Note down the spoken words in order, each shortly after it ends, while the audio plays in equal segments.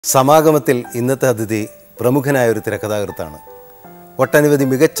സമാഗമത്തിൽ ഇന്നത്തെ അതിഥി പ്രമുഖനായ ഒരു തിരക്കഥാകൃത്താണ്. ഒട്ടനവധി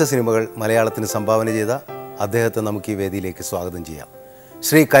മികച്ച സിനിമകൾ മലയാളത്തിന് സംഭാവന ചെയ്ത അദ്ദേഹത്തെ നമുക്ക് ഈ വേദിയിലേക്ക് സ്വാഗതം ചെയ്യാം.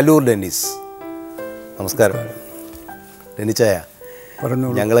 ശ്രീ കലൂർ ഡെന്നിസ്. നമസ്കാരം ഡെന്നിച്ചായ.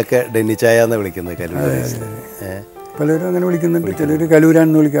 ഞങ്ങളൊക്കെ ഡെന്നിച്ചായ എന്ന് വിളിക്കുന്നത്. കലൂർ പലരും അങ്ങനെ വിളിക്കുന്നുണ്ട്, ചിലർ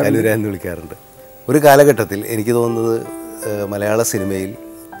കലൂരാന്ന് വിളിക്കാറുണ്ട്. ഒരു കാലഘട്ടത്തിൽ എനിക്ക് തോന്നുന്നത് മലയാള സിനിമയിൽ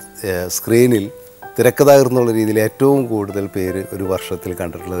സ്ക്രീനിൽ തിരക്കഥാകൃത്തെന്നുള്ള രീതിയിൽ ഏറ്റവും കൂടുതൽ പേര് ഒരു വർഷത്തിൽ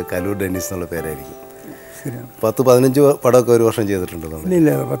കണ്ടിട്ടുള്ളത് കലൂർ ഡെന്നിസ് എന്നുള്ള പേരായിരിക്കും. 10-15 പടമൊക്കെ ഒരു വർഷം ചെയ്തിട്ടുണ്ട്.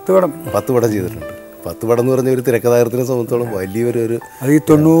 10 പടം ചെയ്തിട്ടുണ്ട്. 10 പടം എന്ന് പറഞ്ഞ ഒരു തിരക്കഥാകൃത്തിനെ സംബന്ധിച്ചോളം വലിയൊരു അത് ഈ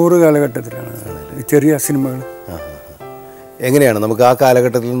 90 കാലഘട്ടത്തിലാണ് ചെറിയ സിനിമകൾ. എങ്ങനെയാണ് നമുക്ക് ആ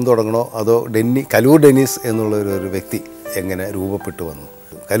കാലഘട്ടത്തിൽ നിന്ന് തുടങ്ങണോ അതോ കലൂർ ഡെന്നിസ് എന്നുള്ള ഒരു വ്യക്തി എങ്ങനെ രൂപപ്പെട്ടു വന്നു?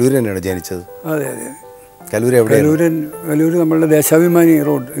 കലൂർ തന്നെയാണ് ജനിച്ചത്? അതെ അതെ. കലൂർ എവിടെ? കലൂർ നമ്മളുടെ ദേശാഭിമാനി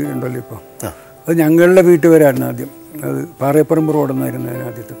റോഡ് ഉണ്ടല്ലോ ഇപ്പോൾ, അത് ഞങ്ങളുടെ വീട്ടുപേരായിരുന്നു ആദ്യം. അത് പാറയപ്പറമ്പ് റോഡെന്നായിരുന്നു അതിന്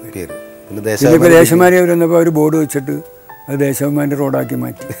ആദ്യത്തെ പേര്. ഇപ്പോൾ ദേശാഭിമാനി അവർ വന്നപ്പോൾ അവർ ബോർഡ് വെച്ചിട്ട് അത് ദേശാഭിമാനി റോഡാക്കി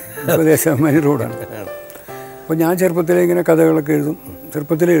മാറ്റി. ഇപ്പോൾ ദേശാഭിമാനി റോഡാണ്. അപ്പോൾ ഞാൻ ചെറുപ്പത്തിലെ ഇങ്ങനെ കഥകളൊക്കെ എഴുതും,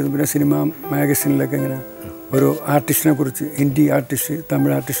 പിന്നെ സിനിമ മാഗസിനിലൊക്കെ ഇങ്ങനെ ഒരു ആർട്ടിസ്റ്റിനെ കുറിച്ച്, ഹിന്ദി ആർട്ടിസ്റ്റ്,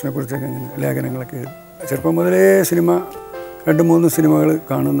 തമിഴ് ആർട്ടിസ്റ്റിനെ കുറിച്ചൊക്കെ ഇങ്ങനെ ലേഖനങ്ങളൊക്കെ എഴുതും. ചെറുപ്പം മുതലേ സിനിമ 2-3 സിനിമകൾ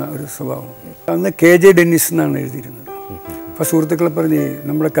കാണുന്ന ഒരു സ്വഭാവം. അന്ന് KJ ഡെന്നിസ് എന്നാണ് എഴുതിയിരുന്നത്. അപ്പോൾ സുഹൃത്തുക്കളെ പറഞ്ഞ്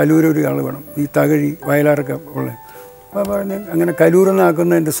നമ്മുടെ കലൂർ ഒരു ആൾ വേണം, ഈ തകഴി വയലാറൊക്കെ ഉള്ള. അപ്പോൾ പറഞ്ഞ് അങ്ങനെ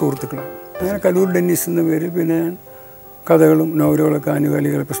കലൂരെന്നാക്കുന്ന എൻ്റെ സുഹൃത്തുക്കളാണ്. അങ്ങനെ കലൂർ ഡെന്നിസ് എന്ന പേരിൽ പിന്നെ ഞാൻ കഥകളും നോവലുകളൊക്കെ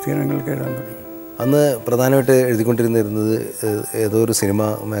ആനുകാലിക പ്രസിദ്ധീകരണങ്ങളൊക്കെ എഴുതാൻ തുടങ്ങി. അന്ന് പ്രധാനമായിട്ട് എഴുതിക്കൊണ്ടിരുന്നത് ഏതോ ഒരു സിനിമ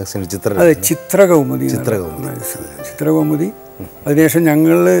മാഗസിൻ, ചിത്രകൗമുദി. അതിനുശേഷം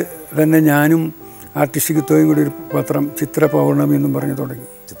ഞങ്ങൾ തന്നെ, ഞാനും ആർട്ടിസ്റ്റ് കിത്തോയും കൂടി ഒരു പത്രം ചിത്ര പൗർണമി എന്നും പറഞ്ഞ് തുടങ്ങി.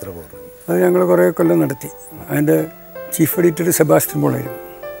 അത് ഞങ്ങൾ കുറേ കൊല്ലം നടത്തി. അതിൻ്റെ ചീഫ് എഡിറ്റർ സെബാസ്റ്റ്യൻ പോളായിരുന്നു,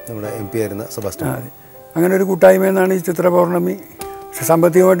 നമ്മുടെ MP ആയിരുന്ന സെബാസ്റ്റ്യൻ. അതെ. അങ്ങനെ ഒരു കൂട്ടായ്മയെന്നാണ് ഈ ചിത്ര പൗർണമി. പക്ഷെ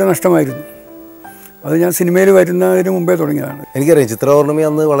സാമ്പത്തികമായിട്ട് നഷ്ടമായിരുന്നു. അത് ഞാൻ സിനിമയിൽ വരുന്നതിന് മുമ്പേ തുടങ്ങിയതാണ്. എനിക്കറിയാം, ചിത്ര പൗർണമി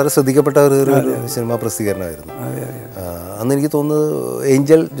അന്ന് വളരെ ശ്രദ്ധിക്കപ്പെട്ട ഒരു സിനിമാ പ്രസിദ്ധീകരണമായിരുന്നു. അന്ന് എനിക്ക് തോന്നുന്നത്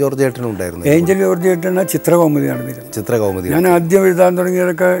ഏഞ്ചൽ ജോർജ് ഏട്ടനും ഉണ്ടായിരുന്നു. ഏഞ്ചൽ ജോർജ് ഏട്ടനാണ് ചിത്രകൗമുദി നടന്നിരുന്നത്. ചിത്രകൗമുദി ഞാൻ ആദ്യം എഴുതാൻ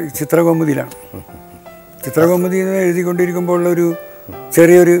തുടങ്ങിയതൊക്കെ ചിത്രകൗമുദിയിലാണ്. ചിത്രകൗമുദിയിൽ എഴുതിക്കൊണ്ടിരിക്കുമ്പോൾ ഉള്ളൊരു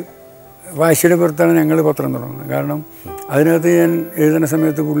ചെറിയൊരു വാശിയുടെ പുറത്താണ് ഞങ്ങൾ പത്രം തുടങ്ങുന്നത്. കാരണം അതിനകത്ത് ഞാൻ എഴുതുന്ന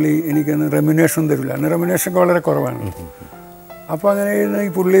സമയത്ത് പുള്ളി എനിക്കന്ന് റെമ്യൂണേഷൻ തരില്ല. അന്ന് റെമ്യൂണേഷനൊക്കെ വളരെ കുറവാണ്. അപ്പോൾ അങ്ങനെ എഴുതുന്ന ഈ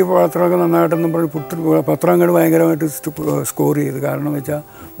പുള്ളി പത്രമൊക്കെ നന്നായിട്ടൊന്നും പറഞ്ഞ് പത്രം അങ്ങോട്ട് ഭയങ്കരമായിട്ട് സ്കോർ ചെയ്ത്. കാരണം വെച്ചാൽ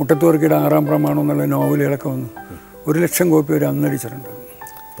മുട്ടത്തുവർക്കിയുടെ 6-ാം പ്രമാണം എന്നുള്ള നോവലുകളൊക്കെ വന്നു 1,00,000 കോപ്പി വരെ അന്നടിച്ചിട്ടുണ്ട്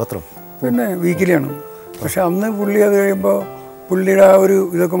പത്രം. പിന്നെ വീക്കിലിയാണ്. പക്ഷെ അന്ന് പുള്ളി അത് കഴിയുമ്പോൾ പുള്ളിയുടെ ആ ഒരു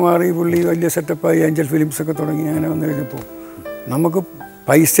ഇതൊക്കെ മാറി, പുള്ളി വലിയ സെറ്റപ്പായി ഏഞ്ചൽ ഫിലിംസൊക്കെ തുടങ്ങി. അങ്ങനെ വന്നു കഴിഞ്ഞപ്പോൾ നമുക്ക്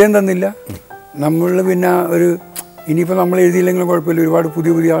പൈസയും തന്നില്ല. നമ്മൾ പിന്നെ ഇനിയിപ്പോൾ നമ്മൾ എഴുതിയില്ലെങ്കിലും കുഴപ്പമില്ല, ഒരുപാട്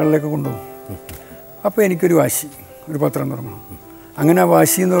പുതിയ ആളിലൊക്കെ കൊണ്ടുപോകും. അപ്പോൾ എനിക്കൊരു വാശി, ഒരു പത്രം തുടങ്ങണം. അങ്ങനെ ആ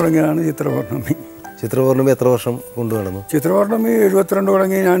വാശി എന്ന് തുടങ്ങിയതാണ് ചിത്രപൗർണമി. ചിത്രപൗർണമി എത്ര വർഷം കൊണ്ടു നടന്നു? ചിത്രപൗർണമി 72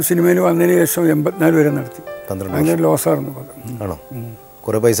 തുടങ്ങി. ഞാൻ സിനിമയിൽ വന്നതിന് ശേഷം 84 വരെ നടത്തി. ഭയങ്കര ലോസായിരുന്നു പത്രം. ആണോ?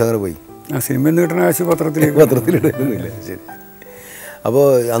 കുറേ പൈസ അങ്ങനെ പോയി. ആ സിനിമയിൽ നിന്ന് കിട്ടുന്ന കാശ് പത്രത്തിലിടുന്നില്ല. ശരി. അപ്പോൾ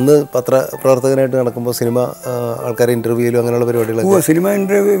അന്ന് പത്രപ്രവർത്തകനായിട്ട് നടക്കുമ്പോൾ സിനിമ ആൾക്കാരെ ഇൻ്റർവ്യൂയിലും അങ്ങനെയുള്ള പരിപാടികളൊക്കെ? സിനിമ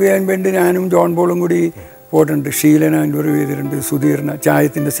ഇൻ്റർവ്യൂ ചെയ്യാൻ വേണ്ടി ഞാനും ജോൺ പോളും കൂടി പോയിട്ടുണ്ട്. ഷീലന ഇൻ്റർവ്യൂ ചെയ്തിട്ടുണ്ട്, സുധീറിന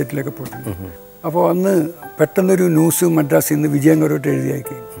ചായത്തിൻ്റെ സെറ്റിലൊക്കെ പോയിട്ടുണ്ട്. അപ്പോൾ അന്ന് പെട്ടെന്നൊരു ന്യൂസ് മദ്രാസിൽ നിന്ന് വിജയങ്കരോട്ട് എഴുതി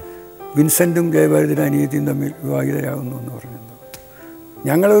അയക്കി, വിൻസെൻറ്റും ജയഭാരതിയുടെ അനിയത്തിയും തമ്മിൽ വിവാഹിതരാകുന്നു എന്ന് പറഞ്ഞത്.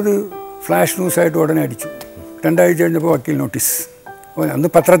 ഞങ്ങളൊരു ഫ്ലാഷ് ന്യൂസായിട്ട് ഉടനെ അടിച്ചു. 2 ആഴ്ച കഴിഞ്ഞപ്പോൾ വക്കീൽ നോട്ടീസ്.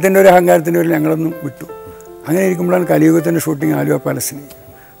 അന്ന് പത്രത്തിൻ്റെ ഒരു അഹങ്കാരത്തിൻ്റെ പേരിൽ ഞങ്ങളൊന്നും വിട്ടു. അങ്ങനെ ഇരിക്കുമ്പോഴാണ് കലിയുഗത്തിൻ്റെ ഷൂട്ടിങ് ആലുവ പാലസിന്.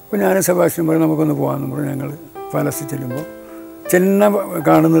 അപ്പോൾ ഞാനും സെബാസ്റ്റ്യൻ പറഞ്ഞു നമുക്കൊന്ന് പോകാമെന്ന് പറഞ്ഞു. ഞങ്ങൾ പാലസിൽ ചെല്ലുമ്പോൾ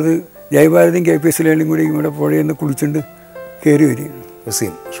കാണുന്നത് ജയഭാരതിയും KPS ലേണിയും കൂടി ഇവിടെ പുഴയിൽ നിന്ന് കുളിച്ചുകൊണ്ട് കയറി വരികയാണ്.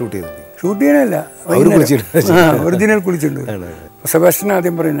 Shoot ചെയ്യാനല്ല, original കുളിച്ചിട്ടുണ്ട്. സെബാസ്റ്റ്യൻ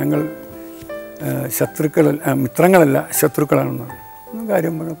ആദ്യം പറയും ഞങ്ങൾ മിത്രങ്ങളല്ല ശത്രുക്കളാണെന്ന് പറഞ്ഞു.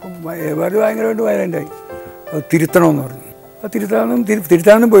 കാര്യം പറഞ്ഞപ്പം ജയഭാരതി ഭയങ്കരമായിട്ട് വയലൻ്റായി. അത് തിരുത്തണമെന്ന് പറഞ്ഞു. അത്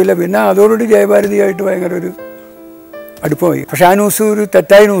തിരുത്താനൊന്നും പോയില്ല. പിന്നെ അതോടുകൂടി ജയഭാരതിയായിട്ട് ഭയങ്കര ഒരു അടുപ്പമായി. പക്ഷേ ആ ന്യൂസ് ഒരു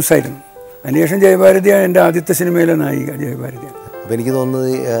തെറ്റായ ന്യൂസായിരുന്നു. അതിനുശേഷം ജയഭാരതിയാണ് എൻ്റെ ആദ്യത്തെ സിനിമയിലെ നായിക, ജയഭാരതിയാണ്. അപ്പോൾ എനിക്ക്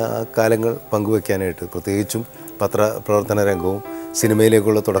തോന്നുന്നത് കാലങ്ങൾ പങ്കുവയ്ക്കാനായിട്ട് പ്രത്യേകിച്ചും പത്രപ്രവർത്തന രംഗവും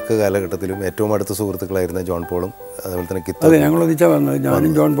സിനിമയിലേക്കുള്ള തുടക്ക കാലഘട്ടത്തിലും ഏറ്റവും അടുത്ത സുഹൃത്തുക്കളായിരുന്ന ജോൺ പോളും അതുപോലെ തന്നെ കിത്തോ. അതെ, ഞങ്ങൾ ഒന്നിച്ചാണ് വന്നത്.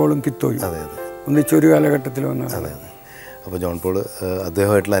 ഞാനും ജോൺ പോളും കിത്തോയും ഒന്നിച്ചൊരു കാലഘട്ടത്തിൽ വന്നത്. അതെ. അപ്പോൾ ജോൺ പോൾ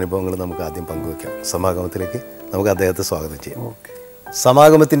അദ്ദേഹമായിട്ടുള്ള അനുഭവങ്ങൾ നമുക്ക് ആദ്യം പങ്കുവയ്ക്കാം. സമാഗമത്തിലേക്ക് നമുക്ക് അദ്ദേഹത്തെ സ്വാഗതം ചെയ്യാം.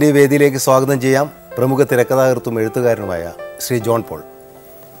 സമാഗമത്തിൻ്റെ വേദിയിലേക്ക് സ്വാഗതം ചെയ്യാം പ്രമുഖ തിരക്കഥാകൃത്തും എഴുത്തുകാരനുമായ ശ്രീ ജോൺ പോൾ.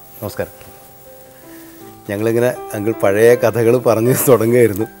 നമസ്കാരം. ഞങ്ങളിങ്ങനെ അങ്കിൾ പഴയ കഥകൾ പറഞ്ഞു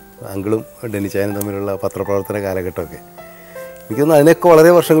തുടങ്ങുകയായിരുന്നു. അങ്കിളും ഡെന്നിച്ചായനും തമ്മിലുള്ള പത്രപ്രവർത്തന കാലഘട്ടമൊക്കെ. എനിക്കൊന്ന് അതിനൊക്കെ വളരെ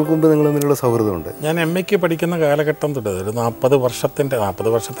വർഷങ്ങൾക്ക് മുമ്പ് നിങ്ങൾ തമ്മിലുള്ള സൗഹൃദമുണ്ട്. ഞാൻ MA പഠിക്കുന്ന കാലഘട്ടം തൊട്ട് ഒരു 40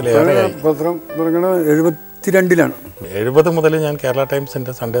 വർഷത്തിലേറെയായി. പത്രം തുടങ്ങുന്നത് 72-ലാണ്. 70 മുതൽ ഞാൻ Kerala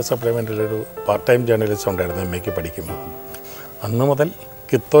ടൈംസിൻ്റെ Sunday സപ്ലിമെൻറ്റിലൊരു part time journalist ഉണ്ടായിരുന്നു MA പഠിക്കുമ്പോൾ. അന്ന് മുതൽ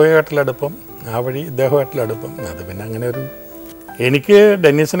കിത്തോയായിട്ടുള്ളടുപ്പം, ആ വഴി ഇദ്ദേഹമായിട്ടുള്ളടുപ്പം. അത് പിന്നെ അങ്ങനെ ഒരു എനിക്ക്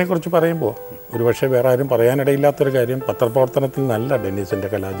ഡെന്നീസിനെ കുറിച്ച് പറയുമ്പോൾ ഒരുപക്ഷെ വേറെ ആരും പറയാനിടയില്ലാത്തൊരു കാര്യം, പത്രപ്രവർത്തനത്തിൽ നല്ല ഡെന്നീസിൻ്റെ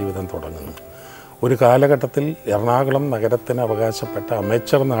കലാജീവിതം തുടങ്ങുന്നു. ഒരു കാലഘട്ടത്തിൽ എറണാകുളം നഗരത്തിന് അവകാശപ്പെട്ട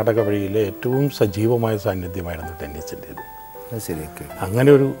അമേച്ചർ നാടക വഴിയിലെ ഏറ്റവും സജീവമായ സാന്നിധ്യമായിരുന്നു ഡെന്നീസിൻ്റേത്. ശരിയൊക്കെ അങ്ങനെ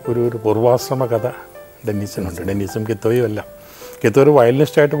ഒരു പൂർവാശ്രമ കഥ ഡെന്നീസിനുണ്ട്. ഡെന്നീസും കിത്തോയും അല്ല. കിത്തോ ഒരു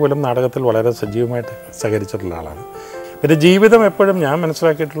വയലിനിസ്റ്റായിട്ട് പോലും നാടകത്തിൽ വളരെ സജീവമായിട്ട് സഹകരിച്ചിട്ടുള്ള ആളാണ്. പിന്നെ ജീവിതം എപ്പോഴും ഞാൻ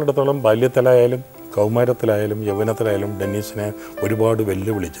മനസ്സിലാക്കിയിട്ടുള്ളിടത്തോളം ബാല്യത്തിലായാലും കൗമാരത്തിലായാലും യൗവനത്തിലായാലും ഡെന്നീസിനെ ഒരുപാട്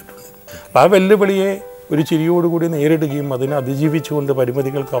വെല്ലുവിളിച്ചിട്ടുണ്ട്. അപ്പോൾ ആ വെല്ലുവിളിയെ ഒരു ചിരിയോടുകൂടി നേരിടുകയും അതിനെ അതിജീവിച്ചുകൊണ്ട്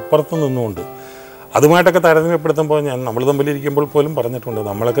പരിമിതികൾക്ക് അപ്പുറത്ത് നിന്നുകൊണ്ട് അതുമായിട്ടൊക്കെ താരതമ്യപ്പെടുത്തുമ്പോൾ നമ്മൾ തമ്മിലിരിക്കുമ്പോൾ പോലും പറഞ്ഞിട്ടുണ്ട്,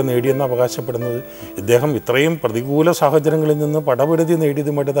 നമ്മളൊക്കെ നേടിയെന്ന് അവകാശപ്പെടുന്നത് ഇദ്ദേഹം ഇത്രയും പ്രതികൂല സാഹചര്യങ്ങളിൽ നിന്ന് പടപൊരുതി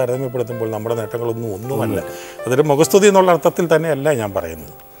നേടിയതുമായിട്ട് താരതമ്യപ്പെടുത്തുമ്പോൾ നമ്മുടെ ഒന്നുമല്ല. അതൊരു മുഖസ്തുതി എന്നുള്ള അർത്ഥത്തിൽ തന്നെയല്ല ഞാൻ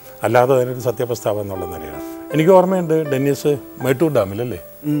പറയുന്നത്, അല്ലാതെ അതിനൊരു സത്യപ്രസ്താവം എന്നുള്ള നിലയാണ്. എനിക്ക് ഓർമ്മയുണ്ട് ഡെന്നീസ് മേട്ടൂർ ഡാമിലല്ലേ,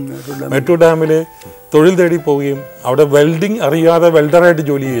 മേട്ടൂർ ഡാമിൽ തൊഴിൽ തേടി പോവുകയും അവിടെ വെൽഡിങ് അറിയാതെ വെൽഡറായിട്ട്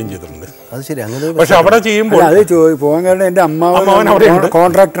ജോലി ചെയ്യുകയും ചെയ്തിട്ടുണ്ട്. അത് ശരി. അങ്ങനെ പക്ഷെ അവിടെ ചെയ്യുമ്പോൾ അത് പോകാൻ കാരണം എൻ്റെ അമ്മാവൻ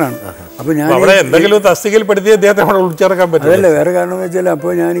കോൺട്രാക്ടറാണ്. അപ്പോൾ ഞാൻ അവിടെ എന്തെങ്കിലും തസ്തികയിൽപ്പെടുത്തി അദ്ദേഹത്തെ അവിടെ വിളിച്ചിറക്കാൻ പറ്റും. അതല്ല, വേറെ കാരണം എന്ന് വെച്ചാൽ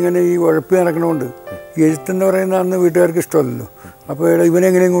അപ്പോൾ ഞാനിങ്ങനെ ഈ ഉഴപ്പി നടക്കണോണ്ട് ഈ എഴുത്തെന്ന് പറയുന്ന അന്ന് വീട്ടുകാർക്ക് ഇഷ്ടമല്ലല്ലോ. അപ്പോൾ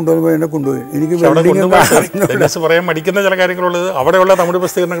ഇവനെങ്ങനെയും കൊണ്ടുപോകുമ്പോൾ എന്നെ കൊണ്ടുപോയി. എനിക്ക് പറയാൻ മടിക്കുന്ന ചില കാര്യങ്ങളുള്ളത്. അവിടെയുള്ള തമിഴ്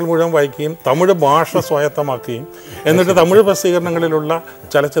പ്രസിദ്ധീകരണങ്ങൾ മുഴുവൻ വായിക്കുകയും തമിഴ് ഭാഷ സ്വായത്തമാക്കുകയും എന്നിട്ട് തമിഴ് പ്രസിദ്ധീകരണങ്ങളിലുള്ള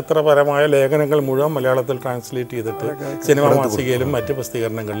ചലച്ചിത്രപരമായ ലേഖനങ്ങൾ മുഴുവൻ മലയാളത്തിൽ ട്രാൻസ്ലേറ്റ് ചെയ്തിട്ട് സിനിമാ മാസികയിലും മറ്റ്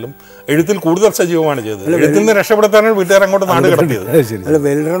പ്രസിദ്ധീകരണങ്ങളിലും എഴുത്തിൽ കൂടുതൽ സജീവമാണ് ചെയ്തത്. എഴുത്തിൽ നിന്ന് രക്ഷപ്പെടുത്താനാണ് വീട്ടുകാർ അങ്ങോട്ട് നാട് കടത്തിയത്. അല്ല,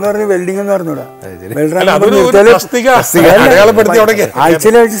 വെൽഡർ എന്ന് പറഞ്ഞാൽ വെൽഡിംഗ് എന്ന് പറഞ്ഞൂടാ.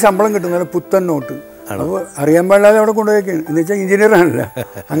 ആഴ്ചയിലാഴ്ച ശമ്പളം കിട്ടും, നല്ല പുത്തൻ നോട്ട്. അപ്പോൾ അറിയാൻ പാടില്ലാതെ അവിടെ കൊണ്ടുപോയേക്കാണ്. എന്ന് വെച്ചാൽ എഞ്ചിനീയറാണല്ല.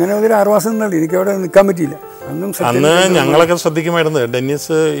 അങ്ങനെ ഒരു 6 മാസം നിന്നുള്ളൂ. എനിക്ക് അവിടെ നിൽക്കാൻ പറ്റിയില്ല. അന്ന് ഞങ്ങളൊക്കെ ശ്രദ്ധിക്കുമായിരുന്നു,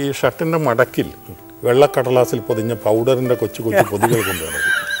 ഡെന്നീസ് ഈ ഷർട്ടിൻ്റെ മടക്കിൽ വെള്ളക്കടലാസിൽ പൊതിഞ്ഞ പൗഡറിൻ്റെ കൊച്ചു കൊച്ചു പൊതികൾ കൊണ്ടുവരുന്നത്.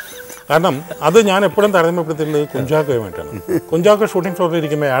 കാരണം അത് ഞാൻ എപ്പോഴും താരതമ്യപ്പെടുത്തിയിട്ടുള്ളത് കുഞ്ചാക്കോയുമായിട്ടാണ്. കുഞ്ചാക്കോ ഷൂട്ടിംഗ് ഫ്ലോറിൽ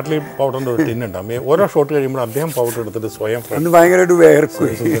ഇരിക്കുമ്പോൾ ആഡ്ലി പൗഡറിൻ്റെ ഒരു ടിന്നുണ്ടാകും. ഓരോ ഷോട്ട് കഴിയുമ്പോൾ അദ്ദേഹം പൗഡർ എടുത്തിട്ട് സ്വയം ഭയങ്കരമായിട്ട് വേർക്കും.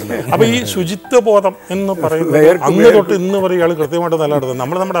 അപ്പോൾ ഈ ശുചിത്വ ബോധം എന്ന് പറയുന്നത് അന്ന് തൊട്ട് ഇന്ന് വരെ ഇയാൾ കൃത്യമായിട്ട് നല്ല നടത്തുന്നത്.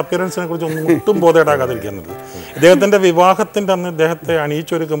 നമ്മുടെ അപ്പിയറൻസിനെ കുറിച്ച് ഒട്ടും ബോധേടാക്കാതിരിക്കുന്നത്. ഇദ്ദേഹത്തിൻ്റെ വിവാഹത്തിൻ്റെ അന്ന് ഇദ്ദേഹത്തെ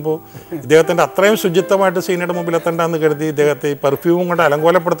അണിയിച്ചൊരുക്കുമ്പോൾ ഇദ്ദേഹത്തിൻ്റെ അത്രയും ശുചിത്വമായിട്ട് സീനിയുടെ മുമ്പിൽ എത്തേണ്ടെന്ന് കരുതി ഇദ്ദേഹത്തെ ഈ പെർഫ്യൂമും കൊണ്ട്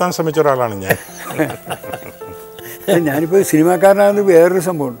അലങ്കോലപ്പെടുത്താൻ ശ്രമിച്ച ഒരാളാണ് ഞാൻ. ഞാനിപ്പോൾ സിനിമാക്കാരനാകുന്നത് വേറൊരു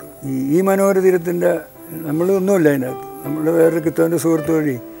സംഭവമുണ്ട്. ഈ മനോഹര തീരത്തിൻ്റെ നമ്മളൊന്നുമില്ല അതിനകത്ത്. നമ്മുടെ വേറൊരു കിത്തോൻ്റെ സുഹൃത്ത്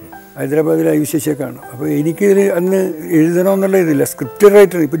വഴി ഹൈദരാബാദിൽ ഐവിശേഷിയൊക്കെയാണ്. അപ്പോൾ എനിക്കിതിൽ അന്ന് എഴുതണമെന്നുള്ള ഇതില്ല. സ്ക്രിപ്റ്റ്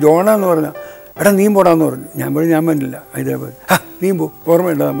റൈറ്റർ ഇപ്പോൾ ജോണാന്ന് പറഞ്ഞാൽ എടാ നീ പോടാന്ന് പറഞ്ഞു. ഞാൻ പറ്റില്ല ഹൈദരാബാദ്. നീ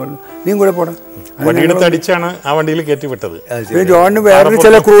ഓർമ്മയുണ്ടാകാൻ പറഞ്ഞു, നീ കൂടെ പോടാ. അടിച്ചാണ് ആ വണ്ടിയിൽ കയറ്റി വിട്ടത്. പിന്നെ ജോണിന് വേറൊരു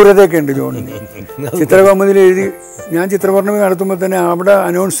ചില ക്രൂരതയൊക്കെ ഉണ്ട് ജോണിന്. ചിത്രകൗമുദിയിൽ എഴുതി ഞാൻ ചിത്രപർണ്ണമി നടത്തുമ്പോൾ തന്നെ അവിടെ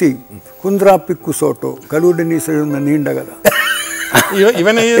അനൗൺസ് ചെയ്യും, കുന്ത്രാപ്പി കുസോട്ടോ കലൂർ ഡെന്നീസ് എഴുതുന്ന നീണ്ട കഥ.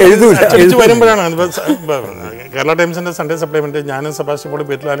 ഇവൻ വരുമ്പോഴാണ് കേരള ടൈംസിന്റെ സൺഡേ സപ്ലിമെന്റ് ഞാനും സെബാസ്റ്റ്യൻ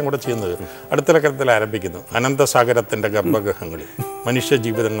പേറ്റിലാലും കൂടെ ചെയ്യുന്നത് അടുത്തിലക്കരത്തിൽ ആരംഭിക്കുന്നു. അനന്തസാഗരത്തിന്റെ ഗർഭഗൃഹങ്ങളിൽ മനുഷ്യ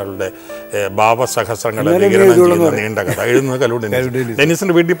ജീവിതങ്ങളുടെ ഭാവസഹസ്രങ്ങളെ വികരണം ചെയ്യുന്ന നീണ്ട കഥ എഴുതുന്നത് കലൂർ ഡെന്നീസ്.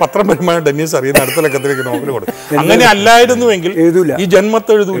 ഡെന്നീസിന്റെ വീട്ടിൽ പത്രം വരുമ്പോൾ ഡെന്നീസ് അറിയുന്ന അടുത്തിലക്കത്തിലേക്ക് നോവൽ കൊടുക്കും. അങ്ങനെ അല്ലായിരുന്നുവെങ്കിൽ ഈ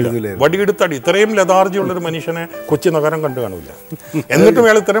ജന്മത്തെ എഴുതൂല. വടിയെടുത്തടി ഇത്രയും ലതാർജിയുള്ളൊരു മനുഷ്യനെ കൊച്ചി നഗരം കണ്ടു കാണൂല. എന്നിട്ടും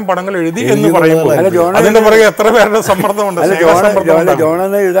അയാൾ ഇത്തരം പടങ്ങൾ എഴുതി എന്ന് പറയുമ്പോൾ അതിന്റെ പുറകെ എത്ര പേരുടെ സമ്മർദ്ദമുണ്ട്.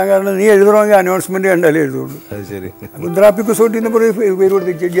 ജോണെന്ന് എഴുതാൻ കാരണം നീ എഴുതണമെങ്കിൽ അനൗൺസ്മെന്റ് കണ്ടാലേ എഴുതുള്ളൂ. കുന്ത്രാപ്പിക്ക് സോട്ടിന്ന് പേര്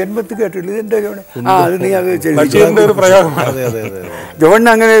കൊടുത്ത് ജന്മത്തിൽ കേട്ടില്ല ഇതെന്താ ജോണ്. അത് നീ അത് ജോണിന്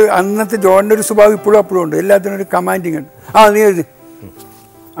അങ്ങനെ അന്നത്തെ ജോണിന്റെ ഒരു സ്വഭാവം ഇപ്പോഴും ഉണ്ട്. എല്ലാത്തിനും ഒരു കമാൻഡിങ് ഉണ്ട്. നീ എഴുതി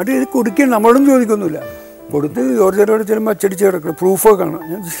അത് ഇത് കൊടുക്കാൻ നമ്മളൊന്നും ചോദിക്കൊന്നുമില്ല. കൊടുത്ത് ഓരോരുത്തരോട് ചിലപ്പോൾ അച്ചടിച്ച് കിടക്കണം. പ്രൂഫൊക്കെ കാണാം.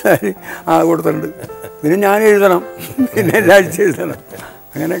 ഞാൻ കൊടുത്തിട്ടുണ്ട്. പിന്നെ ഞാൻ എഴുതണം, പിന്നെ എല്ലാ ആഴ്ച എഴുതണം.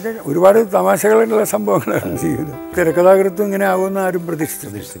 അങ്ങനെയൊക്കെ ഒരുപാട് തമാശകളുള്ള സംഭവങ്ങളാണ് ജീവിതം. തിരക്കഥാകൃത്തും ഇങ്ങനെ ആകുമെന്ന് ആരും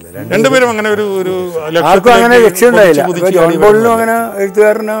പ്രതീക്ഷിച്ചില്ല. രണ്ടുപേരും അങ്ങനെ ആർക്കും അങ്ങനെ ലക്ഷ്യം ഉണ്ടായില്ല. ജോൺ പോളിനും അങ്ങനെ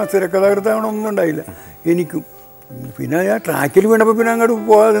എഴുത്തുകാരനോ തിരക്കഥാകൃത്താകണമെന്നും ഉണ്ടായില്ല. എനിക്കും പിന്നെ ഞാൻ ട്രാക്കിൽ വീണപ്പോൾ പിന്നെ അങ്ങോട്ട്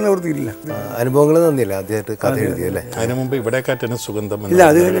പോകാതെ നിവർത്തിയില്ല. അനുഭവങ്ങൾ തന്നില്ല ആദ്യമായിട്ട് കഥ എഴുതിയല്ലേ? അതിന് മുമ്പ് ഇവിടേക്കാറ്റിന് സുഗന്ധം ഇല്ല,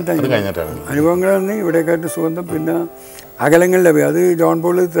 അത് കഴിഞ്ഞിട്ടാണ് അനുഭവങ്ങൾ തന്നെ. ഇവിടേക്കാറ്റ് സുഗന്ധം, പിന്നെ അകലങ്ങളിലെ അത് ജോൺ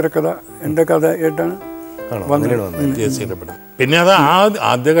പോൾ തിരക്കഥ എൻ്റെ കഥ ആയിട്ടാണ് പിന്നെ അത്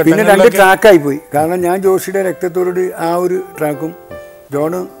ആദ്യഘട്ടം പിന്നെ 2 ട്രാക്കായി പോയി. കാരണം ഞാൻ ജോഷിയുടെ രക്തത്തോട് ആ ഒരു ട്രാക്കും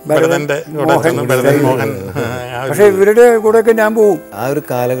ജോണ് പക്ഷെ ഇവരുടെ കൂടെയൊക്കെ ഞാൻ പോവും. ആ ഒരു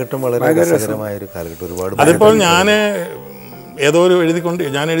കാലഘട്ടം വളരെ രസകരമായ ഒരു കാലഘട്ടം. ഒരുപാട് അതിപ്പോൾ ഞാൻ ഏതോ ഒരു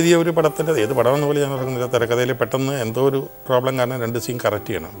ഞാൻ എഴുതിയ ഒരു പടത്തിൻ്റെ ഏത് പടമെന്ന് പോലെ ഞാൻ ഇറങ്ങുന്നില്ല, തിരക്കഥയിൽ പെട്ടെന്ന് എന്തോ ഒരു പ്രോബ്ലം കാരണം 2 സീൻ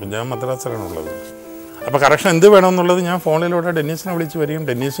കറക്റ്റ് ചെയ്യണം. അപ്പം ഞാൻ മദ്രാസിലാണ് ഉള്ളത്. അപ്പോൾ കറക്ഷൻ എന്ത് വേണമെന്നുള്ളത് ഞാൻ ഫോണിലൂടെ ഡെന്നീസിനെ വിളിച്ച് വരികയും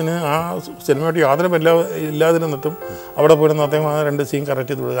ഡെന്നീസിന് ആ സിനിമയോട്ട് യാതൊരു ഇല്ലാതിരുന്നിട്ടും അവിടെ പോയിരുന്ന അദ്ദേഹം ആ 2 സീൻ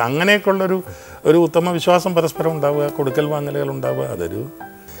കറക്റ്റ് ചെയ്ത് വിടുക. അങ്ങനെയൊക്കെയുള്ളൊരു ഉത്തമ വിശ്വാസം പരസ്പരം ഉണ്ടാവുക, കൊടുക്കൽ വാങ്ങലുകൾ ഉണ്ടാവുക. അതൊരു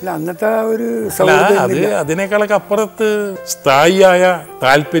അന്നത്തെ ഒരു അതിനേക്കാളൊക്കെ അപ്പുറത്ത് സ്ഥായിയായ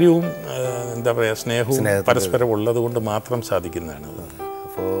താല്പര്യവും എന്താ പറയുക സ്നേഹവും പരസ്പരം ഉള്ളത് കൊണ്ട് മാത്രം സാധിക്കുന്നതാണ്.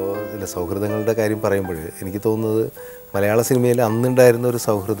 അപ്പോൾ ഇതിലെ സൗഹൃദങ്ങളുടെ കാര്യം പറയുമ്പോൾ എനിക്ക് തോന്നുന്നത് മലയാള സിനിമയിൽ അന്നുണ്ടായിരുന്ന ഒരു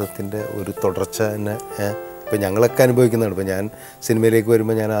സൗഹൃദത്തിൻ്റെ ഒരു തുടർച്ച തന്നെ ഇപ്പോൾ ഞങ്ങളൊക്കെ അനുഭവിക്കുന്നതാണ്. ഇപ്പോൾ ഞാൻ സിനിമയിലേക്ക്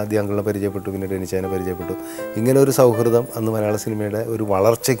വരുമ്പോൾ ഞാൻ ആദ്യം അങ്കിളിനെ പരിചയപ്പെട്ടു, പിന്നെ ഡെനിച്ചാനെ പരിചയപ്പെട്ടു. ഇങ്ങനെ ഒരു സൗഹൃദം അന്ന് മലയാള സിനിമയുടെ ഒരു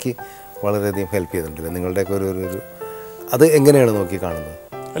വളർച്ചയ്ക്ക് വളരെയധികം ഹെൽപ്പ് ചെയ്തിട്ടുണ്ടല്ലോ. നിങ്ങളുടെയൊക്കെ ഒരു അത് എങ്ങനെയാണ് നോക്കി കാണുന്നത്?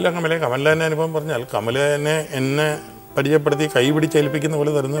 അല്ല, കമലിൻ്റെ തന്നെ അനുഭവം പറഞ്ഞാൽ കമൽ എന്നെ പരിചയപ്പെടുത്തി കൈ പിടിച്ചേൽപ്പിക്കുന്ന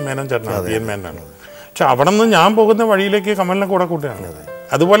പോലെ തരുന്നത് മേനോൻ ചേട്ടനാണ്, പി എൻ മേനോനാണ്. പക്ഷെ അവിടെ നിന്ന് ഞാൻ പോകുന്ന വഴിയിലേക്ക് കമലിനെ കൂടെ കൂട്ടുകയാണ്.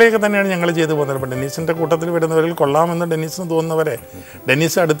 അതുപോലെയൊക്കെ തന്നെയാണ് ഞങ്ങൾ ചെയ്തു പോകുന്നത്. അപ്പം ഡെന്നീസിൻ്റെ കൂട്ടത്തിൽ വരുന്നവരിൽ കൊള്ളാമെന്ന് ഡെന്നീസിന് തോന്നുന്നവരെ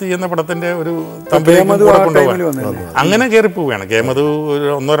ഡെന്നീസ് അടുത്ത് ചെയ്യുന്ന പടത്തിൻ്റെ ഒരു കൊണ്ടുപോകാൻ അങ്ങനെ കയറിപ്പോവുകയാണ്. കേമധു ഒരു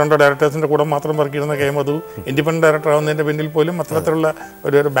 1-2 ഡയറക്ടേഴ്സിൻ്റെ കൂടെ മാത്രം വർക്ക് ചെയ്യുന്ന കേമധു ഇൻഡിപെൻഡൻറ്റ് ഡയറക്ടർ ആവുന്നതിൻ്റെ പിന്നിൽ പോലും അത്തരത്തിലുള്ള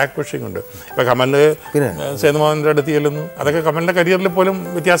ഒരു ബാക്ക് പുഷിംഗ് ഉണ്ട്. ഇപ്പം കമലിന് സേതുമാധവൻ്റെ അടുത്ത് ചെല്ലുന്നു, അതൊക്കെ കമലിൻ്റെ കരിയറിൽ പോലും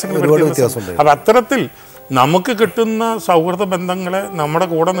വ്യത്യാസങ്ങൾ വരുത്തുന്നുണ്ട്. അപ്പം അത്തരത്തിൽ നമുക്ക് കിട്ടുന്ന സൗഹൃദ ബന്ധങ്ങളെ നമ്മുടെ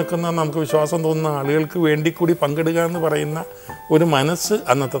കൂടെ നിൽക്കുന്ന നമുക്ക് വിശ്വാസം തോന്നുന്ന ആളുകൾക്ക് വേണ്ടി കൂടി പങ്കിടുക എന്ന് പറയുന്ന ഒരു മനസ്സ്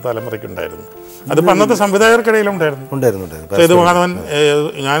അന്നത്തെ തലമുറയ്ക്കുണ്ടായിരുന്നു. അതിപ്പോൾ അന്നത്തെ സംവിധായകർക്കിടയിലുണ്ടായിരുന്നു. സേതുമാധവൻ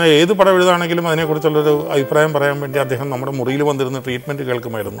ഞാൻ ഏത് പടം എഴുതാണെങ്കിലും അതിനെക്കുറിച്ചുള്ളൊരു അഭിപ്രായം പറയാൻ വേണ്ടി അദ്ദേഹം നമ്മുടെ മുറിയിൽ വന്നിരുന്ന് ട്രീറ്റ്മെൻറ്റ്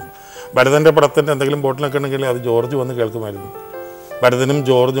കേൾക്കുമായിരുന്നു. ഭരതൻ്റെ പടത്തിൻ്റെ എന്തെങ്കിലും ബോട്ടിലൊക്കെ ഉണ്ടെങ്കിൽ അത് ജോർജ് വന്ന് കേൾക്കുമായിരുന്നു. ഭരതനും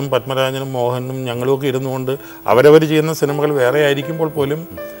ജോർജും പത്മരാജനും മോഹനും ഞങ്ങളുമൊക്കെ ഇരുന്നുകൊണ്ട് അവരവർ ചെയ്യുന്ന സിനിമകൾ വേറെ ആയിരിക്കുമ്പോൾ പോലും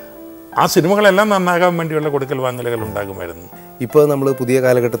ആ സിനിമകളെല്ലാം നന്നാകാൻ വേണ്ടിയുള്ള കൊടുക്കൽ വാങ്ങലുകൾ ഉണ്ടാകുമായിരുന്നു. ഇപ്പോൾ നമ്മൾ പുതിയ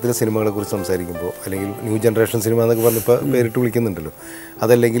കാലഘട്ടത്തിലെ സിനിമകളെക്കുറിച്ച് സംസാരിക്കുമ്പോൾ അല്ലെങ്കിൽ ന്യൂ ജനറേഷൻ സിനിമ എന്നൊക്കെ പറഞ്ഞ് ഇപ്പോൾ പേരിട്ട് വിളിക്കുന്നുണ്ടല്ലോ,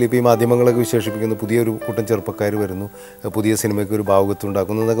 അതല്ലെങ്കിൽ ഇപ്പോൾ ഈ മാധ്യമങ്ങളൊക്കെ വിശേഷിപ്പിക്കുന്ന പുതിയൊരു കൂട്ടം ചെറുപ്പക്കാർ വരുന്നു, പുതിയ സിനിമയ്ക്ക് ഒരു ഭാവുകത്വം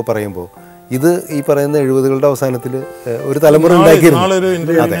ഉണ്ടാക്കുന്നു എന്നൊക്കെ പറയുമ്പോൾ ഇത് ഈ പറയുന്ന 70കളുടെ അവസാനത്തിൽ ഒരു തലമുറ നാളൊരു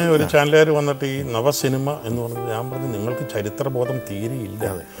ഇന്റർവ്യൂവിന് ഒരു ചാനലുകാർ വന്നിട്ട് ഈ നവസിനിമ എന്ന് പറഞ്ഞത് ഞാൻ പറഞ്ഞു നിങ്ങൾക്ക് ചരിത്രബോധം തീരെയില്ല.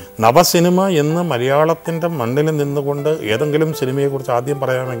 നവസിനിമ എന്ന് മലയാളത്തിൻ്റെ മണ്ണിൽ നിന്നുകൊണ്ട് ഏതെങ്കിലും സിനിമയെക്കുറിച്ച് ആദ്യം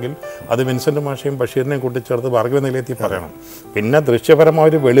പറയാമെങ്കിൽ അത് വിൻസെൻ്റ് മാഷയും ബഷീറിനെയും കൂട്ടിച്ചേർത്ത് ഭാർഗവ നിലയത്തിൽ പറയണം. പിന്നെ ദൃശ്യപരമായ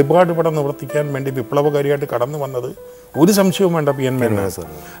ഒരു വെളിപാട് ഇവിടെ നിവർത്തിക്കാൻ വേണ്ടി വിപ്ലവകാരിയായിട്ട് കടന്നു വന്നത് ഒരു സംശയവും വേണ്ട പി എൻ മേനോൻ.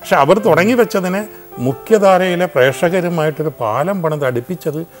 പക്ഷെ അവർ തുടങ്ങി വെച്ചതിനെ മുഖ്യധാരയിലെ പ്രേക്ഷകരുമായിട്ടൊരു പാലം പണിത്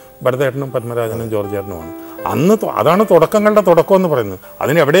അടുപ്പിച്ചത് ഭരതേട്ടനും പത്മരാജനും ജോർജേട്ടനുമാണ്. അതാണ് തുടക്കങ്ങളുടെ തുടക്കം എന്ന് പറയുന്നത്.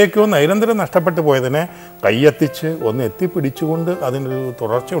 അതിനെവിടെയൊക്കെയോ നിരന്തരം നഷ്ടപ്പെട്ടു പോയതിനെ കയ്യെത്തിച്ച് ഒന്ന് എത്തിപ്പിടിച്ചുകൊണ്ട് അതിനൊരു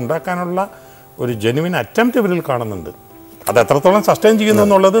തുടർച്ച ഉണ്ടാക്കാനുള്ള ഒരു ജെനുവിൻ അറ്റംപ്റ്റ് ഇവരിൽ കാണുന്നുണ്ട്. അത് എത്രത്തോളം സസ്റ്റെയിൻ ചെയ്യുന്നു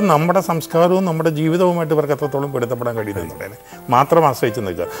എന്നുള്ളത് നമ്മുടെ സംസ്കാരവും നമ്മുടെ ജീവിതവുമായിട്ട് ഇവർക്ക് എത്രത്തോളം പൊരുത്തപ്പെടാൻ കഴിയുന്നതിനുള്ളതിനെ മാത്രം ആശ്രയിച്ച്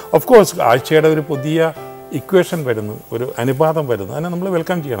നിൽക്കുക. ഓഫ് കോഴ്സ് ആഴ്ചയുടെ ഒരു പുതിയ ഇക്വേഷൻ വരുന്നു, ഒരു അനുപാതം വരുന്നു, അതിനെ നമ്മൾ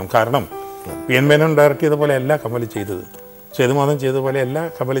വെൽക്കം ചെയ്യണം. കാരണം പി എൻ മേനോൻ ഡയറക്റ്റ് ചെയ്ത പോലെ അല്ല കമൽ ചെയ്തത്, സേതുമാധവൻ ചെയ്ത പോലെ അല്ല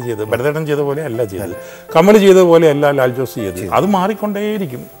കമൽ ചെയ്തത്, ഭരതേട്ടൻ ചെയ്ത പോലെ അല്ല ചെയ്തത്, കമൽ ചെയ്ത പോലെ അല്ല ലാൽ ജോസ് ചെയ്തത്. അത്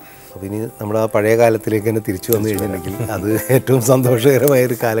മാറിക്കൊണ്ടേയിരിക്കും. അപ്പോൾ ഇനി നമ്മൾ ആ പഴയ കാലത്തിലേക്ക് തന്നെ തിരിച്ചു വന്നു കഴിഞ്ഞിട്ടുണ്ടെങ്കിൽ അത് ഏറ്റവും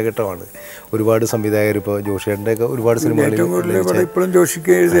സന്തോഷകരമായൊരു കാലഘട്ടമാണ്. ഒരുപാട് സംവിധായകർ ഇപ്പോൾ ജോഷിയേട്ടൻ്റെയൊക്കെ ഒരുപാട് സിനിമകളിൽ ഇപ്പോഴും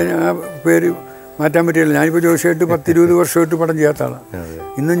ജോഷിക്ക് എഴുതിയ ആ പേര് മാറ്റാൻ പറ്റില്ല. ഞാനിപ്പോൾ ജോഷിയായിട്ട് 10-20 വർഷമായിട്ട് പടം ചെയ്യാത്ത ആളാണ്.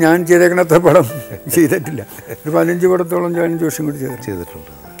 ഇന്ന് ഞാൻ ചെയ്തേക്കണത്ര പടം ചെയ്തിട്ടില്ല. ഒരു 15 പടത്തോളം ഞാൻ ജോഷിയും കൂടി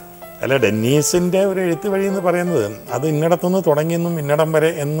ചെയ്തിട്ടുണ്ട്. അല്ല, ഡെന്നീസിൻ്റെ ഒരു എഴുത്ത് വഴി എന്ന് പറയുന്നത് അത് ഇന്നിടത്തുനിന്ന് തുടങ്ങിയെന്നും ഇന്നിടം വരെ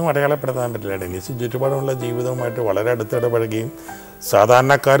എന്നും അടയാളപ്പെടുത്താൻ പറ്റില്ല. ഡെന്നീസ് ചുറ്റുപാടുമുള്ള ജീവിതവുമായിട്ട് വളരെ അടുത്തിടപഴകുകയും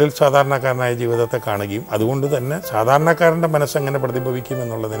സാധാരണക്കാരിൽ സാധാരണക്കാരനായ ജീവിതത്തെ കാണുകയും അതുകൊണ്ട് തന്നെ സാധാരണക്കാരൻ്റെ മനസ്സെങ്ങനെ പ്രതിഭവിക്കും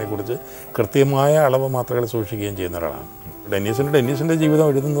എന്നുള്ളതിനെക്കുറിച്ച് കൃത്യമായ അളവ് മാത്രകൾ സൂക്ഷിക്കുകയും ചെയ്യുന്ന ഒരാളാണ് ഡെന്നീസിൻ്റെ ജീവിതം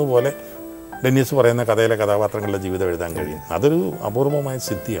എഴുതുന്നത് പോലെ ഡെന്നീസ് പറയുന്ന കഥയിലെ കഥാപാത്രങ്ങളുടെ ജീവിതം എഴുതാൻ കഴിയും. അതൊരു അപൂർവമായ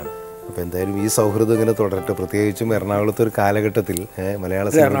സിദ്ധിയാണ്. അപ്പോൾ എന്തായാലും ഈ സൗഹൃദം ഇങ്ങനെ തുടരട്ടെ. പ്രത്യേകിച്ചും എറണാകുളത്തെ ഒരു കാലഘട്ടത്തിൽ മലയാള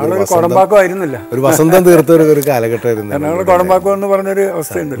സിനിമ ഒരു വസന്തം തീർത്ത ഒരു കാലഘട്ടമായിരുന്നു കൊടമ്പാക്കം എന്ന് പറഞ്ഞൊരു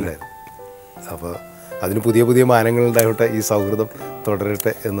അവസ്ഥയുണ്ടല്ലേ. അപ്പോൾ അതിന് പുതിയ പുതിയ മാനങ്ങളുണ്ടാകട്ടെ, ഈ സൗഹൃദം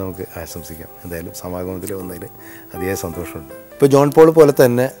തുടരട്ടെ എന്ന് നമുക്ക് ആശംസിക്കാം. എന്തായാലും സമാഗമത്തിൽ വന്നതിൽ അതിയായ സന്തോഷമുണ്ട്. ഇപ്പോൾ ജോൺ പോൾ പോലെ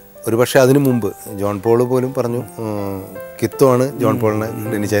തന്നെ ഒരുപക്ഷെ അതിനു മുമ്പ് ജോൺ പോൾ പോലും പറഞ്ഞു കിത്തോ ആണ് ജോൺ പോളിനെ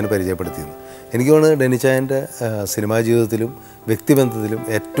ഡെന്നിച്ചായനെ പരിചയപ്പെടുത്തിയത്. എനിക്ക് തോന്നുന്നു ഡെന്നിച്ചായൻ്റെ സിനിമാ ജീവിതത്തിലും വ്യക്തിബന്ധത്തിലും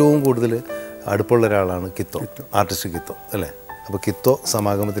ഏറ്റവും കൂടുതൽ അടുപ്പുള്ള ഒരാളാണ് കിത്തോ, ആർട്ടിസ്റ്റ് കിത്തോ അല്ലേ. അപ്പോൾ കിത്തോ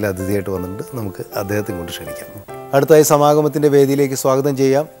സമാഗമത്തിലെ അതിഥിയായിട്ട് വന്നിട്ടുണ്ട്. നമുക്ക് അദ്ദേഹത്തെ കൊണ്ട് ക്ഷണിക്കാം. അടുത്തായി സമാഗമത്തിൻ്റെ വേദിയിലേക്ക് സ്വാഗതം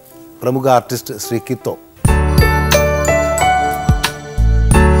ചെയ്യാം പ്രമുഖ ആർട്ടിസ്റ്റ് ശ്രീ കിത്തോ.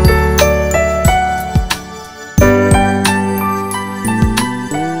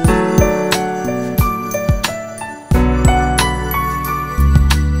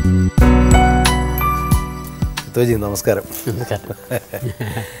 കിത്തോജി നമസ്കാരം.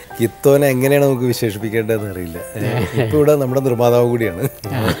 കിത്തോനെ എങ്ങനെയാണ് നമുക്ക് വിശേഷിപ്പിക്കേണ്ടതെന്ന് അറിയില്ല. ഇപ്പോൾ ഇവിടെ നമ്മുടെ നിർമ്മാതാവ് കൂടിയാണ്.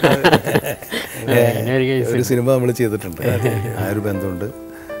 ഒരു സിനിമ നമ്മൾ ചെയ്തിട്ടുണ്ട്, ആ ഒരു ബന്ധമുണ്ട്.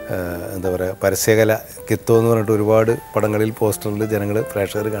 എന്താ പറയുക, പരസ്യകല കിത്തോ എന്ന് പറഞ്ഞിട്ട് ഒരുപാട് പടങ്ങളിൽ പോസ്റ്ററിൽ ജനങ്ങൾ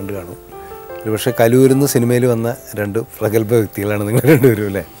പ്രേക്ഷകർ കണ്ടു കാണും. ഒരുപക്ഷെ കലൂരിൽ നിന്ന് സിനിമയിൽ വന്ന രണ്ട് പ്രഗത്ഭ വ്യക്തികളാണ് നിങ്ങൾ രണ്ടുപേരും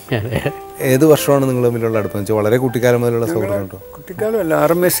അല്ലേ? ഏത് വർഷമാണ് നിങ്ങൾ തമ്മിലുള്ള അടുപ്പം വെച്ചാൽ? വളരെ കുട്ടിക്കാലം മുതലുള്ള സൗഹൃദം ഉണ്ടോ? കുട്ടിക്കാലമല്ല,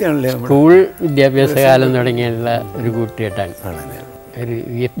 RMSc ആണല്ലേ. സ്കൂൾ വിദ്യാഭ്യാസ കാലം തുടങ്ങിയുള്ള ഒരു കൂട്ടുകെട്ടാണ്. ഒരു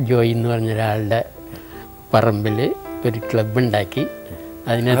VF ജോയി എന്ന് പറഞ്ഞ ഒരാളുടെ പറമ്പിൽ ഒരു ക്ലബ്ബ് ഉണ്ടാക്കി.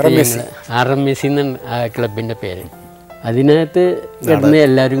 അതിനകത്ത് ഞങ്ങൾ RMSc എന്നാണ് ആ ക്ലബിൻ്റെ പേര്. അതിനകത്ത് കിടന്ന്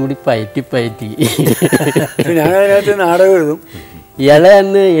എല്ലാവരും കൂടി പയറ്റി ഞാനതിനകത്ത് നാടകം എഴുതും. ഇയാളെ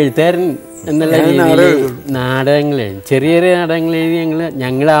അന്ന് എഴുത്തുകാരൻ എന്നുള്ള രീതിയിൽ നാടകങ്ങൾ എഴുതും. ചെറിയ ചെറിയ നാടകങ്ങൾ എഴുതി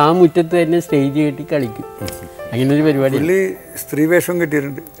ഞങ്ങൾ ആ മുറ്റത്ത് തന്നെ സ്റ്റേജ് കെട്ടി കളിക്കും. അങ്ങനെ ഒരു പരിപാടി. സ്ത്രീ വേഷം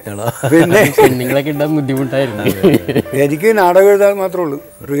കിട്ടിയിട്ടുണ്ട്. പിന്നെ പെണ്ണുങ്ങളൊക്കെ ഉണ്ടാകാൻ ബുദ്ധിമുട്ടായിരുന്നു. എനിക്ക് നാടകം എഴുതാൻ മാത്രമേ ഉള്ളൂ.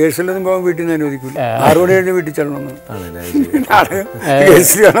 റിഹേഴ്സലൊന്നും പോകാൻ വീട്ടിൽ നിന്ന് അനുവദിക്കില്ല. 6 മണി കഴിഞ്ഞ് വീട്ടിൽ ചെല്ലണമെന്ന്. നാടകം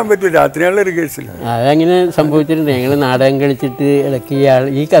റിഹേഴ്സൽ കാണാൻ പറ്റില്ല, രാത്രിയാണല്ലോ റിഹേഴ്സൽ. അതങ്ങനെ സംഭവിച്ചിട്ടുണ്ട്. ഞങ്ങൾ നാടകം കളിച്ചിട്ട് ഇടയ്ക്ക്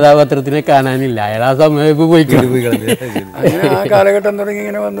ഈ കഥാപാത്രത്തിനെ കാണാനില്ല, അയാൾ ആ സമയം പോയി. അങ്ങനെ ആ കാലഘട്ടം തുടങ്ങി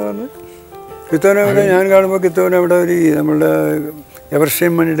ഇങ്ങനെ വന്ന് കിത്തോനവിടെ ഞാൻ കാണുമ്പോൾ കിത്തോനവിടെ ഒരു നമ്മളുടെ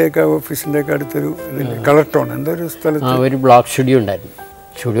എവർഷൈൻ മണിയുടെയൊക്കെ ഓഫീസിൻ്റെ ഒക്കെ അടുത്തൊരു കളർ ടോൺ എന്തൊരു സ്ഥലത്ത് ഒരു ബ്ലോക്ക് സ്റ്റുഡിയോ ഉണ്ടായിരുന്നു.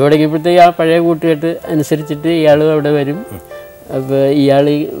 സ്റ്റുഡിയോ തുടങ്ങിയപ്പോഴത്തേക്ക് ആ പഴയ കൂട്ടുകെട്ട് അനുസരിച്ചിട്ട് ഇയാൾ അവിടെ വരും. അപ്പോൾ ഇയാൾ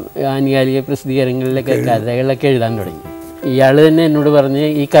ആനുകാലിക പ്രസിദ്ധീകരണങ്ങളിലൊക്കെ കഥകളൊക്കെ എഴുതാൻ തുടങ്ങി. ഇയാൾ തന്നെ എന്നോട് പറഞ്ഞ്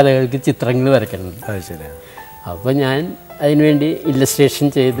ഈ കഥകൾക്ക് ചിത്രങ്ങൾ വരയ്ക്കണം. അപ്പോൾ ഞാൻ അതിനുവേണ്ടി ഇല്ലസ്ട്രേഷൻ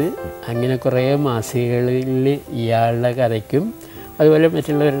ചെയ്ത് അങ്ങനെ കുറേ മാസികകളിൽ ഇയാളുടെ കഥയ്ക്കും അതുപോലെ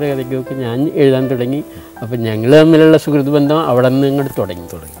മറ്റുള്ളവരുടെ കഥയ്ക്കൊക്കെ ഞാൻ എഴുതാൻ തുടങ്ങി. അപ്പം ഞങ്ങൾ തമ്മിലുള്ള സുഹൃത്ത് ബന്ധം അവിടെ നിന്ന് ഇങ്ങോട്ട് തുടങ്ങി.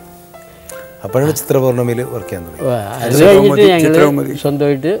 അപ്പോഴാണ് ചിത്രപൗർണമിയിൽ വർക്ക് ചെയ്യാൻ തുടങ്ങി. അത് കഴിഞ്ഞിട്ട് ഞങ്ങൾ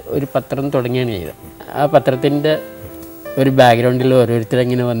സ്വന്തമായിട്ട് ഒരു പത്രം തുടങ്ങിയാണ് ചെയ്തത്. ആ പത്രത്തിൻ്റെ ഒരു ബാക്ക്ഗ്രൗണ്ടിൽ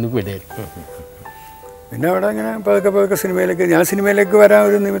ഓരോരുത്തരങ്ങനെ വന്ന് പെടുമായിരുന്നു. പിന്നെ അവിടെ അങ്ങനെ പതുക്കെ സിനിമയിലേക്ക് ഞാൻ സിനിമയിലേക്ക് വരാൻ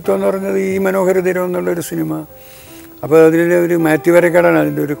ഒരു നിമിത്തം എന്ന് പറഞ്ഞത് ഈ മനോഹര തീരം എന്നുള്ളൊരു സിനിമ. അപ്പോൾ അതിൽ ഒരു മാത്യു വരക്കാടാണ്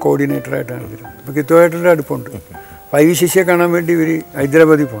അതിൻ്റെ ഒരു കോർഡിനേറ്ററായിട്ടാണ് വരുന്നത്. അപ്പോൾ കിത്തുമായിട്ടൊരു അടുപ്പുണ്ട്. അപ്പോൾ ഈ ശിഷ്യയെ കാണാൻ വേണ്ടി ഇവർ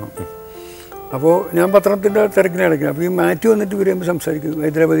ഹൈദരാബാദിൽ പോകണം. അപ്പോൾ ഞാൻ പത്രത്തിൻ്റെ തിരക്കിനെ അടയ്ക്കണം. അപ്പോൾ ഈ മാറ്റി വന്നിട്ട് വരുമ്പോൾ സംസാരിക്കും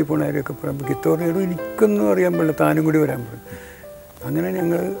ഹൈദരാബാദിൽ പോകണ കാര്യമൊക്കെ പറയുമ്പോൾ കിത്തോറിനോട് എനിക്കൊന്നും അറിയാൻ പാടില്ല, താനും കൂടി വരാൻ പറയും. അങ്ങനെ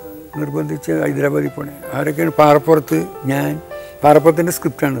ഞങ്ങൾ നിർബന്ധിച്ച് ഹൈദരാബാദിൽ പോകണേ. ആരൊക്കെയാണ്? പാറപ്പുറത്ത് ഞാൻ, പാറപ്പുറത്തിൻ്റെ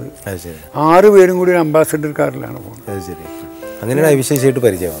സ്ക്രിപ്റ്റാണിത്. 6 പേരും കൂടി ഒരു അംബാസഡർ കാറിലാണ് പോകുന്നത്. അങ്ങനെയാണ് ഐവിശേഷിയായിട്ട്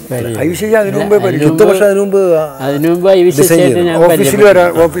പരിചയമാണ്. ഐവിശേഷി അതിനു മുമ്പേ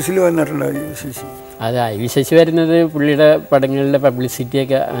ഓഫീസിൽ വന്നിട്ടുണ്ട് ഐവിശേഷി. അത് ഐവിശേഷി വരുന്നത് പുള്ളിയുടെ പടങ്ങളുടെ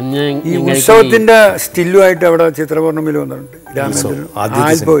പബ്ലിസിറ്റിയൊക്കെ ഈ ഉത്സവത്തിൻ്റെ സ്റ്റില്ലുമായിട്ട് അവിടെ ചിത്രപൗർണമിയിൽ വന്നിട്ടുണ്ട് രാമേന്ദ്രൻ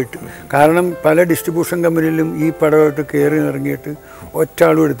ആൽബമായിട്ട്. കാരണം പല ഡിസ്ട്രിബ്യൂഷൻ കമ്പനിയിലും ഈ പടമായിട്ട് കയറി ഇറങ്ങിയിട്ട്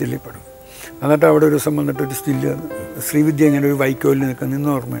ഒറ്റാളും എടുത്തില്ല ഈ പടം. എന്നിട്ട് അവിടെ ഒരു ദിവസം വന്നിട്ട് ഒരു സ്റ്റില്ല് വന്നു. ശ്രീവിദ്യ ഇങ്ങനെ ഒരു വൈക്കോലിൽ നിൽക്കാൻ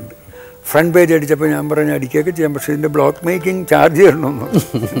നിന്ന് ഓർമ്മയുണ്ട്. ഫ്രണ്ട് പേജ് അടിച്ചപ്പോൾ ഞാൻ പറഞ്ഞു അടിക്കുകയൊക്കെ ചെയ്യാം, പക്ഷേ ഇതിൻ്റെ ബ്ലോക്ക് മേക്കിംഗ് ചാർജ് തരണമെന്ന്.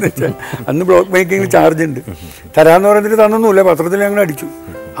 അന്ന് ബ്ലോക്ക് മേക്കിംഗ് ചാർജ് ഉണ്ട്. തരാമെന്ന് പറഞ്ഞിട്ട് തന്നൊന്നുമില്ല, പത്രത്തിൽ ഞങ്ങൾ അടിച്ചു.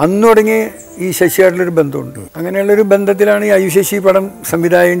 അന്ന് തുടങ്ങി ഈ ശശിയായിട്ടുള്ളൊരു ബന്ധമുണ്ട്. അങ്ങനെയുള്ളൊരു ബന്ധത്തിലാണ് ഈ ശശി പടം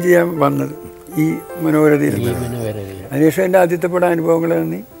സംവിധാനം ചെയ്യാൻ വന്നത്, ഈ മനോഹരതയിൽ. അതിനുശേഷം എൻ്റെ ആദ്യത്തെ പടം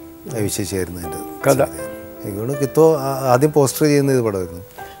അനുഭവങ്ങളാണ് ശശിയായിരുന്നു കഥ. കിത്തോ ആദ്യം പോസ്റ്റർ ചെയ്യുന്ന ഇത് പടമായിരുന്നു.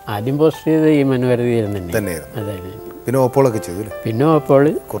 ആദ്യം പോസ്റ്റർ ചെയ്ത് ഈ മനോഹരതയിൽ തന്നെയായിരുന്നു. അതായത് പിന്നെ ഓപ്പോളൊക്കെ ചെയ്തു. പിന്നെ ഓപ്പോൾ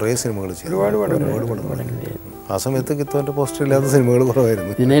കുറേ സിനിമകൾ ചെയ്തു, ഒരുപാട് പടങ്ങൾ. ആ സമയത്ത് കിത്തോൻ്റെ പോസ്റ്റർ ഇല്ലാത്ത സിനിമകൾ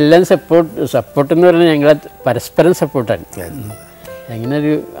കുറവായിരുന്നു. ഇതിനെല്ലാം സപ്പോർട്ട് എന്ന് പറഞ്ഞാൽ ഞങ്ങൾ പരസ്പരം സപ്പോർട്ടാണ്. അങ്ങനെ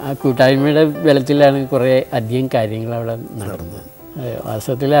ഒരു ആ കൂട്ടായ്മയുടെ ബലത്തിലാണ് കുറേ അധികം കാര്യങ്ങൾ അവിടെ നടന്നത്.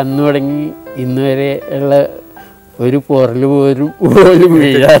 വാസ്തവത്തിൽ അന്ന് തുടങ്ങി ഇന്ന് വരെ ഉള്ള ഒരു പോറൽ പോലും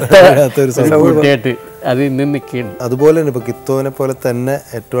വീഴാത്തൊരു കൂട്ടുകെട്ട് അത് ഇന്ന് നിൽക്കുകയാണ്. അതുപോലെ തന്നെ ഇപ്പോൾ കിത്തോനെ പോലെ തന്നെ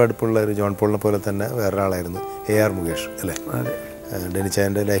ഏറ്റവും അടുപ്പുള്ള ഒരു ജോൺ പോളിനെ പോലെ തന്നെ വേറൊരാളായിരുന്നു AR മുകേഷ് അല്ലേ?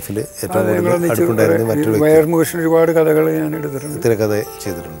 ഡെനിച്ചാൻ്റെ ലൈഫിൽ ഏറ്റവും കൂടുതൽ അടുപ്പുണ്ടായിരുന്നു മറ്റൊരു മുകേഷിന് ഒരുപാട് കഥകൾ ഞാൻ എടുത്തിട്ടുണ്ട്, തിരക്കഥ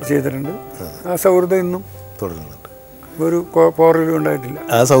ചെയ്തിട്ടുണ്ട്. ആ സൗഹൃദം ഇന്നും തുടരുന്നുണ്ട്. ഒരു പോറലും ഉണ്ടായിട്ടില്ല,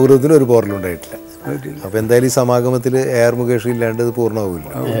 ആ സൗഹൃദത്തിന് ഒരു പോറലും ഉണ്ടായിട്ടില്ല. അപ്പോൾ എന്തായാലും ഈ സമാഗമത്തിൽ AR മുകേഷ് ഇല്ലാണ്ട് ഇത് പൂർണ്ണമാവില്ല.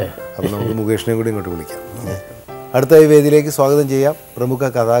 അപ്പോൾ നമുക്ക് മുകേഷിനെ കൂടി ഇങ്ങോട്ട് വിളിക്കാം. അടുത്ത ഈ വേദിയിലേക്ക് സ്വാഗതം ചെയ്യാം പ്രമുഖ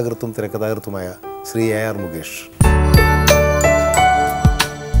കഥാകൃത്തും തിരക്കഥാകൃത്തുമായ ശ്രീ AR മുകേഷ്.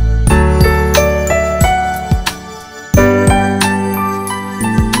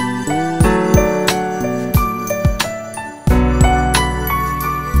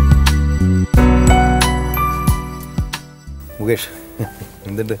 മുകേഷ്,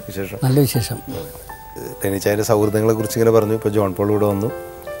 എന്തുണ്ട് വിശേഷം? നല്ല വിശേഷം. ടെനിച്ചായൻ്റെ സൗഹൃദങ്ങളെ കുറിച്ച് ഇങ്ങനെ പറഞ്ഞു. ഇപ്പോൾ ജോൺ പോൾ ഇവിടെ വന്നു,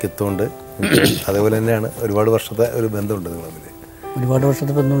 കിത്തുണ്ട്, അതേപോലെ തന്നെയാണ് ഒരുപാട് വർഷത്തെ ഒരു ബന്ധമുണ്ട് നിങ്ങൾ തമ്മിൽ. ഒരുപാട്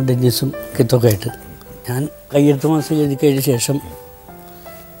വർഷത്തെ ബന്ധമുണ്ട് ഡെന്നിസും കിത്തൊക്കെ ആയിട്ട്. ഞാൻ കയ്യെഴുത്ത് മാസം എഴുതി കഴിഞ്ഞ ശേഷം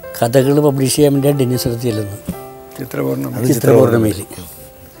കഥകൾ പബ്ലിഷ് ചെയ്യാൻ വേണ്ടിയാണ് ഡെന്നിസ് അടുത്ത് ചെല്ലുന്നത്. ചിത്രപൗർണമിയിൽ.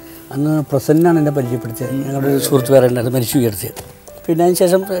 അന്ന് പ്രസന്നാണ് എന്നെ പരിചയപ്പെടുത്തിയത്. ഞങ്ങളുടെ ഒരു സുഹൃത്ത് വേറെ ഉണ്ടായിരുന്നു, മരിച്ചു ഉയർത്തിയത്. പിന്നെ അതിന്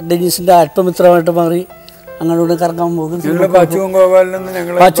ശേഷം ഡെന്നീസിൻ്റെ ആത്മമിത്രമായിട്ട് മാറി അങ്ങോട്ട് കറങ്ങാൻ പോകും.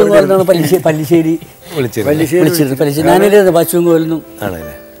 പാച്ചുങ്കോലിനാണ് പല്ലിശ്ശേരി വിളിച്ചിരുന്നത്. ഞാനില്ലായിരുന്നു പാച്ചുങ്കോലിൽ നിന്നും.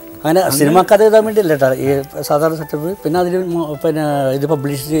 അങ്ങനെ സിനിമ കഥ എഴുതാൻ വേണ്ടിയല്ല കേട്ടോ ഈ സാധാരണ സെറ്റപ്പ്. പിന്നെ അതിൽ പിന്നെ ഇത്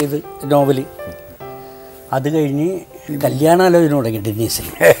പബ്ലിഷ് ചെയ്ത് നോവല്. അത് കഴിഞ്ഞ് കല്യാണാലോചന തുടങ്ങി ഡെന്നീസിൽ.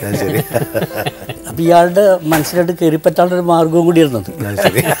 അപ്പം ഇയാളുടെ മനസ്സിലോട്ട് കയറിപ്പറ്റാനുള്ള ഒരു മാർഗവും കൂടി ഇരുന്നത്.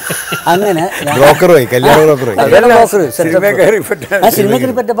 അങ്ങനെ ആ സിനിമ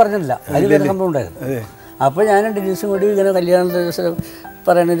കയറിപ്പറ്റ പറഞ്ഞില്ല, അതിൽ വേറെ സംഭവം ഉണ്ടായിരുന്നു. അപ്പോൾ ഞാൻ ഡെന്നീസും കൂടി ഇങ്ങനെ കല്യാണ ദിവസം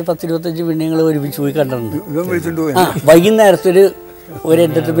പറയണ ഒരു 10-25 പെണ്ണുങ്ങൾ ഒരുമിച്ച് പോയി കണ്ടിട്ടുണ്ട്. വൈകുന്നേരത്തൊരു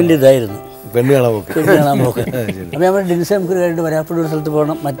എൻ്റർടൈൻമെൻറ്റ് ഇതായിരുന്നു പെണ്ണ് കാണാൻ പോക്ക്. അപ്പോൾ നമ്മൾ ഡെന്നീസ് നമുക്ക് കഴിഞ്ഞിട്ട് വരാപ്പുഴ ഒരു സ്ഥലത്ത്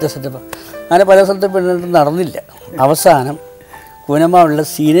പോകണം, മറ്റേ സെറ്റപ്പ്. അങ്ങനെ പല സ്ഥലത്ത് പെണ്ണിട്ട് നടന്നില്ല. അവസാനം കൂനമ്മാവുള്ള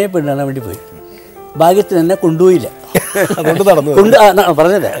സീനയെ പെണ്ണ് കാണാൻ വേണ്ടി പോയി. ഭാഗ്യത്തിന് തന്നെ കൊണ്ടുപോയില്ല.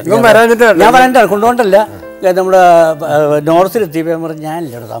 പറഞ്ഞില്ല, ഞാൻ പറഞ്ഞിട്ടാണ് കൊണ്ടുപോകണ്ടല്ല. നമ്മുടെ നോർത്തിലെത്തിയപ്പോൾ ഞാൻ പറഞ്ഞു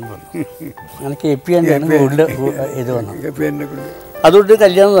ഞാനില്ല ഇവിടെ താൻ പറഞ്ഞു. അങ്ങനെ KP തന്നെയാണ് കൂടുതൽ ഇത് വന്നത്. അതുകൊണ്ട്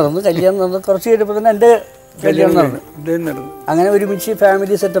കല്യാണം നടന്നു. കുറച്ച് കഴിഞ്ഞപ്പോൾ തന്നെ എൻ്റെ കല്യാണം നടന്നു. അങ്ങനെ ഒരുമിച്ച്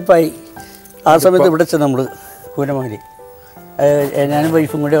ഫാമിലി സെറ്റപ്പായി. ആ സമയത്ത് ഇവിടെ ചെന്ന് നമ്മൾ കൂനമംഗലി ഞാനും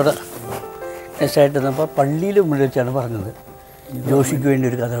വൈഫും കൂടി അവിടെ നെക്സ്റ്റായിട്ട് നിന്നപ്പോൾ പള്ളിയിൽ മുമ്പിൽ വെച്ചാണ് പറഞ്ഞത് ജോഷിക്ക് വേണ്ടി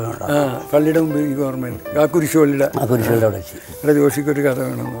ഒരു കഥ വേണം. പള്ളിയുടെ മുമ്പ് എനിക്ക് ഓർമ്മയുണ്ട്. ആ കുരിശുപള്ളിയുടെ അവിടെ വെച്ച് ഇവിടെ ജോഷിക്ക് ഒരു കഥ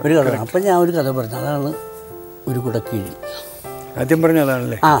വേണം. അപ്പം ഞാൻ ഒരു കഥ പറഞ്ഞു. അതാണ് ഒരു കുടക്കീഴി. ആദ്യം പറഞ്ഞ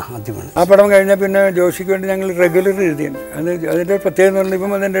അതാണല്ലേ? ആദ്യം പറഞ്ഞു. ആ പടം കഴിഞ്ഞാൽ പിന്നെ ജോഷിക്ക് വേണ്ടി ഞങ്ങൾ റെഗുലർ എഴുതിയുണ്ട്. അതിൻ്റെ പ്രത്യേകത എന്ന് പറഞ്ഞാൽ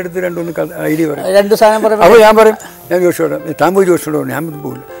ഇപ്പം അതിൻ്റെ അടുത്ത് 2-3 ഐഡിയ പറയും. 2 സാധനം പറയും. അപ്പോൾ ഞാൻ പറയും ഞാൻ ജോഷിയോടെ താൻ പോയി ജോഷിയോട് പറഞ്ഞു. ഞാൻ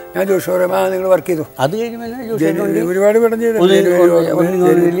പോകില്ല. ഞാൻ ജോഷിയോടെ നിങ്ങൾ വർക്ക് ചെയ്തു. അത് കഴിഞ്ഞ് ഒരുപാട് പടം ചെയ്തു.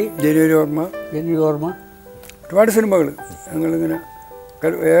 ജനുവരി ഓർമ്മ ഒരുപാട് സിനിമകൾ ഞങ്ങളിങ്ങനെ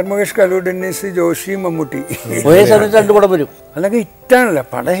ആർമുകേഷ്, കലൂർ, ഡെന്നീസ്, ജോഷി, മമ്മൂട്ടി ഒരേ സമയത്ത് 2 പടം വരും. അല്ലെങ്കിൽ ഹിറ്റാണല്ലോ.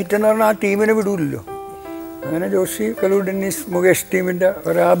 പടം ഹിറ്റെന്ന് പറഞ്ഞാൽ ആ ടീമിനെ വിടൂല്ലോ. അങ്ങനെ ജോഷി, കലൂർ, ഡെന്നീസ്, മുകേഷ് ടീമിൻ്റെ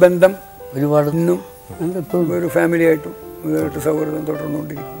ആ ബന്ധം ഒരുപാട് ഇന്നും ഒരു ഫാമിലിയായിട്ടും സൗഹൃദം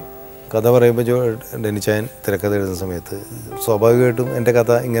തുടർന്നുകൊണ്ടിരിക്കുന്നു. കഥ പറയുമ്പോൾ ഡെന്നിച്ചായൻ തിരക്കഥ എഴുതുന്ന സമയത്ത് സ്വാഭാവികമായിട്ടും എൻ്റെ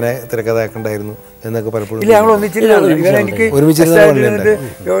കഥ ഇങ്ങനെ തിരക്കഥ ആക്കണ്ടായിരുന്നു എന്നൊക്കെ പലപ്പോഴും ഇല്ല, ഞങ്ങൾ ഒന്നിച്ചില്ല. എനിക്ക്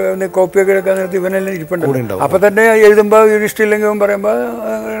കോപ്പിയൊക്കെ എടുക്കാൻ നേരത്തെ ഇവനെല്ലാം ഇരിപ്പുണ്ടാവും. അപ്പം തന്നെ എഴുതുമ്പോൾ ഇഷ്ടമില്ലെങ്കിൽ പറയുമ്പോൾ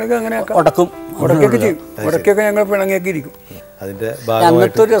അങ്ങനെ ഉടക്കൊക്കെ ചെയ്യും. ഉടക്കൊക്കെ ഞങ്ങൾ പിണങ്ങിയൊക്കെ ഇരിക്കും. അതിൻ്റെ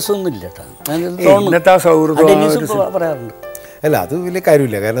അങ്ങനത്തെ ഒരു രസമൊന്നുമില്ല. ഇന്നത്തെ ആ സൗഹൃദം പറയാറുണ്ട്. അല്ല, അത് വലിയ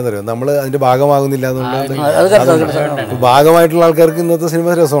കാര്യമില്ല. കാരണം എന്താ പറയുക, നമ്മൾ അതിൻ്റെ ഭാഗമാകുന്നില്ല എന്നുള്ളത് ഭാഗമായിട്ടുള്ള ആൾക്കാർക്ക് ഇന്നത്തെ സിനിമ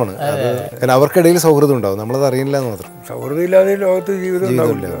രസമാണ്. അത് കാരണം അവർക്കിടയിൽ സൗഹൃദം ഉണ്ടാവും, നമ്മളത് അറിയില്ല എന്ന് മാത്രം. സൗഹൃദം ഇല്ലാതെ ലോകത്ത് ജീവിതം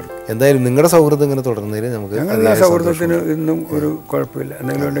എന്തായാലും നിങ്ങളുടെ സൗഹൃദം ഇങ്ങനെ തുടർന്നതിന് നമുക്ക് ഞങ്ങളുടെ സൗഹൃദത്തിന് ഇന്നും ഒരു കുഴപ്പമില്ല.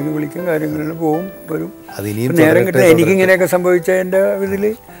 എന്തെങ്കിലും ഉണ്ടെങ്കിൽ വിളിക്കും, കാര്യങ്ങളിൽ പോവും വരും. അത് ഇനിയും നേരം കിട്ടുക. എനിക്കിങ്ങനെയൊക്കെ സംഭവിച്ചതിൻ്റെ ഇതിൽ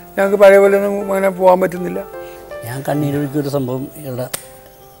ഞങ്ങൾക്ക് പഴയ പോലെ ഒന്നും അങ്ങനെ പോകാൻ പറ്റുന്നില്ല. ഞാൻ കണ്ണീരൊഴുക്കിയൊരു സംഭവം ഇവിടെ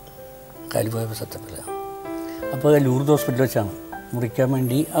കാലിപ്പോയപ്പോൾ സത്യത്തില്ല. അപ്പോൾ ലൂർദ് ഹോസ്പിറ്റലിൽ വെച്ചാണ് മുറിക്കാൻ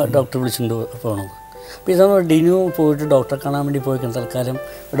വേണ്ടി ഡോക്ടർ വിളിച്ചിട്ട് പോകണത്. അപ്പോൾ ഈ സമയം ഡിനു പോയിട്ട് ഡോക്ടറെ കാണാൻ വേണ്ടി പോയിക്കാൻ തൽക്കാലം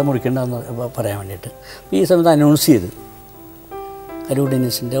ഇവിടെ മുറിക്കേണ്ടെന്ന് പറയാൻ വേണ്ടിയിട്ട്. അപ്പോൾ ഈ സമയത്ത് അനൗൺസ് ചെയ്ത് കലൂർ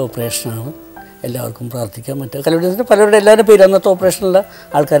ഡെന്നീസിൻ്റെ ഓപ്പറേഷനാണ്, എല്ലാവർക്കും പ്രാർത്ഥിക്കാം. മറ്റേ കലൂർ ഡെന്നീസിൻ്റെ പലരുടെ എല്ലാവരുടെ പേര് അന്നത്തെ ഓപ്പറേഷനുള്ള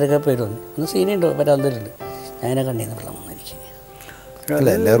ആൾക്കാരൊക്കെ പേര് വന്നു. അന്ന് സീനുണ്ട്, വരാന്തലുണ്ട്. ഞാനെ കണ്ടീന്ന് വെള്ളം വന്നു എനിക്ക്. അല്ല,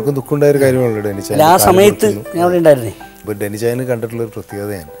 എല്ലാവർക്കും ദുഃഖമുണ്ടായ ഒരു കാര്യമാണല്ലോ ഡെന്നിച്ചായൻ. ആ സമയത്ത് ഞാൻ അവിടെ ഉണ്ടായിരുന്നേ. ഇപ്പോൾ ഡെന്നിച്ചായന് കണ്ടിട്ടുള്ളൊരു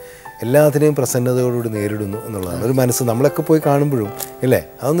പ്രത്യേകതയാണ് എല്ലാത്തിനെയും പ്രസന്നതയോടുകൂടി നേരിടുന്നു എന്നുള്ളതാണ്. ഒരു മനസ്സ് നമ്മളൊക്കെ പോയി കാണുമ്പോഴും ഇല്ലേ,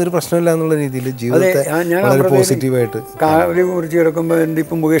 അതൊന്നും ഒരു പ്രശ്നമില്ല എന്നുള്ള രീതിയിൽ ജീവിതത്തെ വളരെ പോസിറ്റീവായിട്ട് കാര്യം കുറിച്ച് കിടക്കുമ്പോൾ എൻ്റെ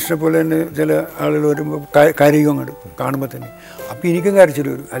ഇപ്പം മുകേഷിനെ പോലെ തന്നെ ചില ആളുകൾ വരുമ്പോൾ കരയും അങ്ങോട്ട് കാണുമ്പോൾ തന്നെ. അപ്പോൾ എനിക്കും കരച്ചിൽ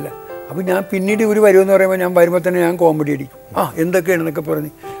വരും. അല്ല, അപ്പോൾ ഞാൻ പിന്നീട് ഇവർ വരുമെന്ന് പറയുമ്പോൾ ഞാൻ വരുമ്പോൾ തന്നെ ഞാൻ കോമഡി അടിക്കും. എന്തൊക്കെയാണെന്നൊക്കെ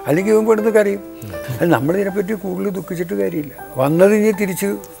പറഞ്ഞ്. അല്ലെങ്കിൽ ഇവൻ പെടുന്ന കരയും. അത് നമ്മളിതിനെപ്പറ്റി കൂടുതൽ ദുഃഖിച്ചിട്ട് കാര്യമില്ല. വന്നത് ഇനി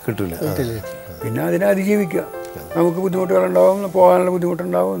തിരിച്ച് കിട്ടില്ല. പിന്നെ അതിനെ അതിജീവിക്കുക. നമുക്ക് ബുദ്ധിമുട്ടുകളുണ്ടാവും, പോകാനുള്ള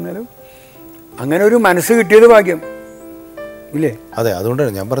ബുദ്ധിമുട്ടുണ്ടാവും. എന്നാലും അങ്ങനെ ഒരു മനസ്സ് കിട്ടിയത് ഭാഗ്യം ഇല്ലേ? അതെ,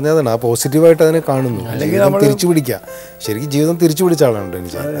 അതുകൊണ്ടാണ് ഞാൻ പറഞ്ഞതാണ് ആ പോസിറ്റീവായിട്ട് അതിനെ കാണുന്നു. അല്ലെങ്കിൽ നമ്മൾ തിരിച്ചു പിടിക്കുക. ശരിക്കും ജീവിതം തിരിച്ചു പിടിച്ച ആളാണ്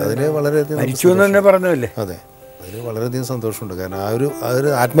ഡെന്നിച്ചായൻ. അതിന് വളരെയധികം മരിച്ചു എന്ന് തന്നെ പറഞ്ഞതല്ലേ. അതെ, അതിന് വളരെയധികം സന്തോഷമുണ്ട്. കാരണം ആ ഒരു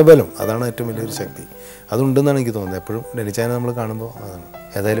ആത്മബലം, അതാണ് ഏറ്റവും വലിയൊരു ശക്തി. അതുണ്ടെന്നാണ് എനിക്ക് തോന്നുന്നത്. എപ്പോഴും ഡെന്നിച്ചായനെ നമ്മൾ കാണുമ്പോൾ അതാണ്.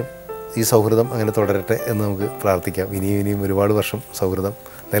 ഏതായാലും ഈ സൗഹൃദം അങ്ങനെ തുടരട്ടെ എന്ന് നമുക്ക് പ്രാർത്ഥിക്കാം. ഇനിയും ഒരുപാട് വർഷം സൗഹൃദം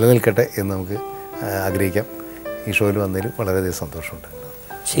നിലനിൽക്കട്ടെ എന്ന് നമുക്ക് ആഗ്രഹിക്കാം. ഈ ഷോയിൽ വന്നതിലും വളരെയധികം സന്തോഷമുണ്ട്.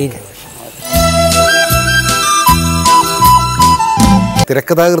 ശരി.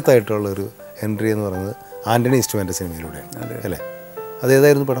 തിരക്കഥാകൃത്തായിട്ടുള്ളൊരു എൻട്രി എന്ന് പറയുന്നത് ആൻ്റണി ഈസ്റ്റ്മാൻ്റെ സിനിമയിലൂടെയാണ് അല്ലേ?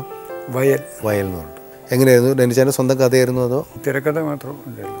 അതേതായിരുന്നു പടം? വയൽ എന്ന് പറഞ്ഞിട്ട്. എങ്ങനെയായിരുന്നു? ഡെന്നിച്ചാൻ്റെ സ്വന്തം കഥയായിരുന്നു അതോ തിരക്കഥ മാത്രം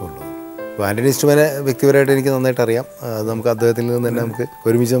ഉള്ളൂ? അപ്പോൾ ആൻ്റണി ഈസ്റ്റ്മാനെ വ്യക്തിപരമായിട്ട് എനിക്ക് നന്നായിട്ട് അറിയാം. അത് നമുക്ക് അദ്ദേഹത്തിൽ നിന്ന് തന്നെ നമുക്ക്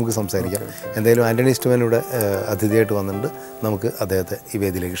ഒരുമിച്ച് നമുക്ക് സംസാരിക്കാം. എന്തായാലും ആൻ്റണി ഈസ്റ്റ്മാൻ ഇവിടെ അതിഥിയായിട്ട് വന്നിട്ടുണ്ട്. നമുക്ക് അദ്ദേഹത്തെ ഈ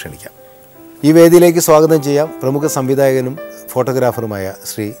വേദിയിലേക്ക് ക്ഷണിക്കാം. ഈ വേദിയിലേക്ക് സ്വാഗതം ചെയ്യാം പ്രമുഖ സംവിധായകനും ഫോട്ടോഗ്രാഫറുമായ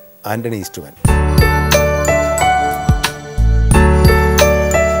ശ്രീ ആൻ്റണി ഈസ്റ്റ്മാൻ.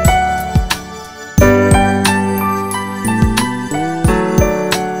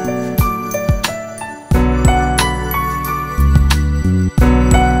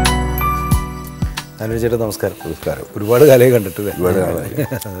 ആൻ്റണി ചേട്ടാ നമസ്കാരം. നമസ്കാരം. ഒരുപാട് കാലമായി കണ്ടിട്ട്. ഒരുപാട് കാലമായി.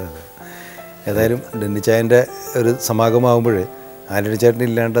 ഏതായാലും ഡെന്നിച്ചായൻ്റെ ഒരു സമാഗമാകുമ്പോൾ ആൻ്റണി ചേട്ടൻ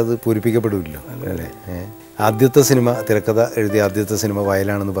ഇല്ലാണ്ട് അത് പൂരിപ്പിക്കപ്പെടില്ലല്ലോ അല്ലേ? ആദ്യത്തെ സിനിമ തിരക്കഥ എഴുതിയ ആദ്യത്തെ സിനിമ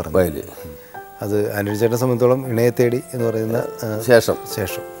വയലാണെന്ന് പറഞ്ഞു. വയല് അത് ആൻ്റണി ചേട്ടനെ സംബന്ധിച്ചോളം ഇണയെ തേടി എന്ന് പറയുന്ന ശേഷം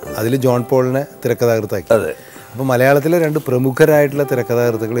അതിൽ ജോൺ പോളിനെ തിരക്കഥാകൃത്താക്കി. അതെ. അപ്പോൾ മലയാളത്തിലെ 2 പ്രമുഖരായിട്ടുള്ള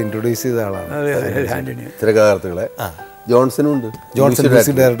തിരക്കഥാകൃത്തുകൾ ഇൻട്രൊഡ്യൂസ് ചെയ്ത ആളാണ് തിരക്കഥാകൃത്തുകളെ. ജോൺസനും ഉണ്ട്.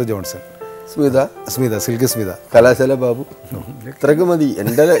 Music director Johnson. Smitha silk Smitha, കലാശാല Babu. ഇത്രയൊക്കെ മതി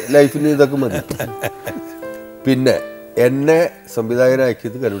എൻ്റെ ലൈഫിൽ, ഇതൊക്കെ മതി. പിന്നെ എന്നെ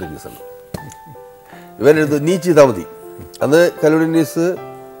സംവിധായകനാക്കിയത് കലൂർ ഡെന്നീസാണ്. ഇവരെടുത്ത് നീ ചെയ്താൽ മതി. അന്ന് കലൂർ ഡെന്നീസ്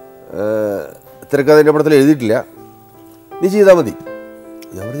തിരക്കഥേൻ്റെ പടത്തിൽ എഴുതിയിട്ടില്ല. നീ ചെയ്താൽ മതി.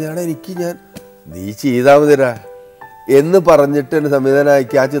 ഞാൻ പറഞ്ഞാണ് ഞാൻ നീ ചെയ്താൽ മതിരാ എന്ന് പറഞ്ഞിട്ട് എന്നെ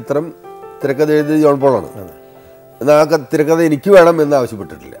സംവിധാനമാക്കി. ആ ചിത്രം തിരക്കഥ എഴുതിയത് ജോൺ പോളാണ്. എന്നാൽ ആ തിരക്കഥ എനിക്ക് വേണം എന്ന്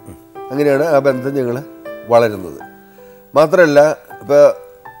ആവശ്യപ്പെട്ടിട്ടില്ല. അങ്ങനെയാണ് ആ ബന്ധം ഞങ്ങൾ വളരുന്നത്. മാത്രമല്ല, ഇപ്പോൾ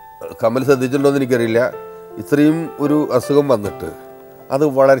കമൽ ശ്രദ്ധിച്ചിട്ടുണ്ടോ എന്ന് എനിക്കറിയില്ല, ഇത്രയും ഒരു അസുഖം വന്നിട്ട് അത്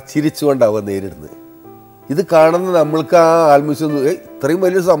വളരെ ചിരിച്ചുകൊണ്ടാവുക നേരിടുന്നത്. ഇത് കാണുന്ന നമ്മൾക്ക് ആ ആത്മവിശ്വാസം, ഇത്രയും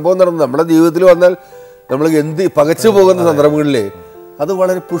വലിയൊരു സംഭവം നടന്നു നമ്മുടെ ജീവിതത്തിൽ വന്നാൽ നമ്മൾ എന്ത് പകച്ചു പോകുന്ന സന്ദർഭങ്ങളിലേ അത്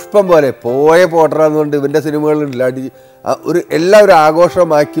വളരെ പുഷ്പം പോലെ പോട്ടറാന്നുകൊണ്ട് ഇവൻ്റെ സിനിമകളിൽ എല്ലാം ഒരു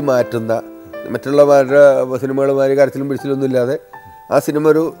ആഘോഷമാക്കി മാറ്റുന്ന, മറ്റുള്ളവരുടെ സിനിമകളുമാതിരി കരച്ചിലും പിടിച്ചിലൊന്നും ഇല്ലാതെ ആ സിനിമ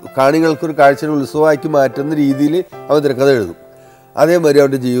ഒരു കാണികൾക്കൊരു കാഴ്ചയുടെ ഉത്സവമാക്കി മാറ്റുന്ന രീതിയിൽ അവൻ തിരക്കഥ എഴുതും. അതേമാതിരി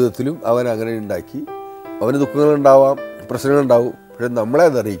അവൻ്റെ ജീവിതത്തിലും അവൻ അങ്ങനെ ഉണ്ടാക്കി. അവന് ദുഃഖങ്ങളുണ്ടാവാം, പ്രശ്നങ്ങളുണ്ടാവും. പക്ഷെ നമ്മളെ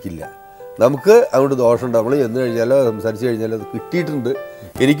അത് അറിയിക്കില്ല. നമുക്ക് അതുകൊണ്ട് ദോഷമുണ്ടാവും. നമ്മൾ എന്ന് കഴിഞ്ഞാലോ സംസാരിച്ച് കഴിഞ്ഞാലോ അത് കിട്ടിയിട്ടുണ്ട്,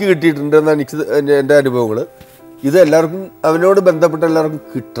 എനിക്ക് കിട്ടിയിട്ടുണ്ട് എന്നാണ് എൻ്റെ അനുഭവങ്ങൾ. ഇത് എല്ലാവർക്കും അവനോട് ബന്ധപ്പെട്ട എല്ലാവർക്കും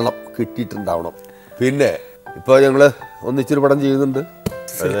കിട്ടിയിട്ടുണ്ടാവണം. പിന്നെ ഇപ്പോൾ ഞങ്ങൾ ഒന്നിച്ചൊരു പടം ചെയ്യുന്നുണ്ട്,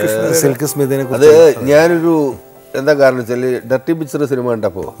 സിൽക്ക് സ്മിതനെ. അത് ഞാനൊരു എന്താ കാരണം വെച്ചാൽ ഡർട്ടി പിക്ചർ സിനിമ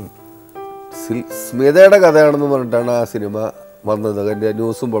കണ്ടപ്പോൾ സ്മിതയുടെ കഥയാണെന്ന് പറഞ്ഞിട്ടാണ് ആ സിനിമ വന്നത്. അതിൻ്റെ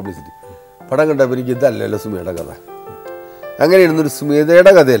ന്യൂസും പബ്ലിസിറ്റി പടം കണ്ടപ്പോൾ എനിക്ക് ഇതല്ലല്ലോ സ്മിതയുടെ കഥ. അങ്ങനെ ഇരുന്നൊരു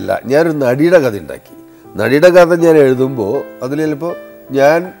സ്മിതയുടെ കഥയല്ല, ഞാനൊരു നടിയുടെ കഥ ഉണ്ടാക്കി. നടിയുടെ കഥ ഞാൻ എഴുതുമ്പോൾ അതിൽ ചിലപ്പോൾ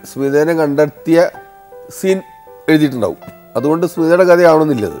ഞാൻ സ്മിതേനെ കണ്ടെത്തിയ സീൻ എഴുതിയിട്ടുണ്ടാവും. അതുകൊണ്ട് സ്മിതയുടെ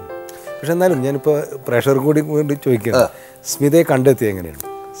കഥയാവണമെന്നില്ലത്. പക്ഷെ എന്നാലും ഞാനിപ്പോൾ പ്രേക്ഷകർക്കും കൂടി ചോദിക്കുക, സ്മിതയെ കണ്ടെത്തി എങ്ങനെയാണ്?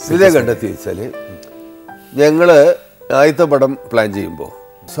 സ്മിതയെ കണ്ടെത്തി വെച്ചാൽ, ഞങ്ങൾ ആദ്യത്തെ പടം പ്ലാൻ ചെയ്യുമ്പോൾ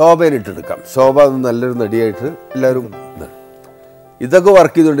ശോഭേനെ ഇട്ടെടുക്കാം. ശോഭ നല്ലൊരു നടിയായിട്ട് എല്ലാവരും ഇതൊക്കെ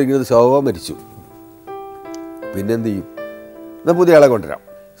വർക്ക് ചെയ്തുകൊണ്ടിരിക്കുന്നത്. ശോഭ മരിച്ചു. പിന്നെന്ത് ചെയ്യും? എന്നാൽ പുതിയ ആളെ കൊണ്ടുവരാം.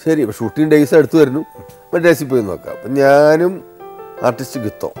 ശരി, ഷൂട്ടിംഗ് ഡേയ്സ് അടുത്ത് വരുന്നു, മദ്രാസിൽ പോയി നോക്കാം. അപ്പം ഞാനും ആർട്ടിസ്റ്റ്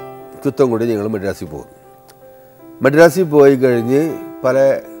കിത്തവും കൂടി ഞങ്ങൾ മദ്രാസിൽ പോകുന്നു. മദ്രാസിൽ പോയി കഴിഞ്ഞ് പല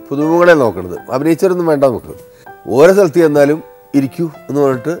പുതുമുഖങ്ങളെ നോക്കണത്. അഭിനയിച്ചവരൊന്നും വേണ്ട, നമുക്ക് ഓരോ സ്ഥലത്ത് ചെന്നാലും ഇരിക്കൂ എന്ന്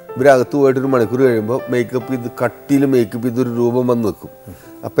പറഞ്ഞിട്ട് ഇവരകത്ത് പോയിട്ടൊരു മണിക്കൂർ കഴിയുമ്പോൾ മേക്കപ്പ് ചെയ്ത് കട്ടിയിൽ മേക്കപ്പ് ചെയ്തൊരു രൂപം വന്ന് നിൽക്കും.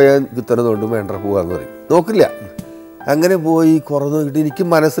 അപ്പം ഞാൻ കിത്തനതുകൊണ്ട് വേണ്ട പോകാമെന്ന് പറയും. നോക്കില്ല. അങ്ങനെ പോയി കുറേ നോക്കിയിട്ട് എനിക്ക്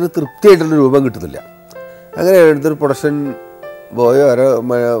മനസ്സിന് തൃപ്തിയായിട്ടുള്ള രൂപം കിട്ടുന്നില്ല. അങ്ങനെ എടുത്തൊരു പ്രൊഡക്ഷൻ ബോയോ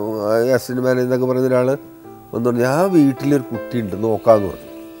അസിസ്റ്റന്റ് മാനേജർ എന്നൊക്കെ പറയുന്ന ഒരാൾ ഒന്ന് പറഞ്ഞു, ആ വീട്ടിലൊരു കുട്ടിയുണ്ട്, നോക്കാമെന്ന് പറഞ്ഞു.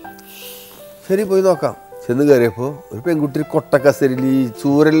 ശരി, പോയി നോക്കാം. ചെന്ന് കയറിയപ്പോൾ ഒരു പെൺകുട്ടി കൊട്ടക്കസേരയിൽ ഈ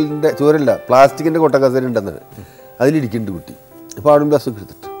ചൂരല്ല പ്ലാസ്റ്റിക്കിൻ്റെ കൊട്ടക്കസേര ഉണ്ടെന്നാണ്, അതിലിരിക്കുന്നുണ്ട് കുട്ടി. അപ്പോൾ അവിടെ ബസ്സൊക്കെ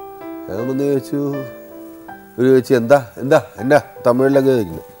എടുത്തിട്ട് ഞാൻ വന്ന് ചോദിച്ചു എന്താ തമിഴിലൊക്കെ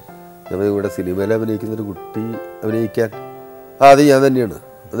ചോദിക്കുന്നത്. നമ്മൾ ഇവിടെ സിനിമയിൽ അഭിനയിക്കുന്നൊരു കുട്ടി അഭിനയിക്കാൻ, അത് ഞാൻ തന്നെയാണ്,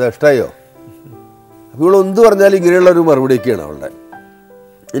 അത് ഇഷ്ടമായോ? അപ്പോൾ ഇവളൊന്ത് പറഞ്ഞാലും ഇങ്ങനെയുള്ളൊരു മറുപടിയൊക്കെയാണ് അവളുടെ.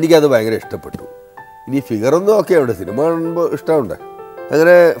 എനിക്കത് ഭയങ്കര ഇഷ്ടപ്പെട്ടു. ഇനി ഫിഗറൊന്നും ഒക്കെ അവിടെ സിനിമ കാണുമ്പോൾ ഇഷ്ടമുണ്ട്.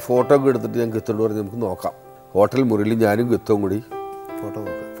 അങ്ങനെ ഫോട്ടോ ഒക്കെ എടുത്തിട്ട് ഞാൻ ഗിത്തോണ്ട് പറഞ്ഞ് നമുക്ക് നോക്കാം. ഹോട്ടൽ മുറിയിൽ ഞാനും ഗിത്തവും കൂടി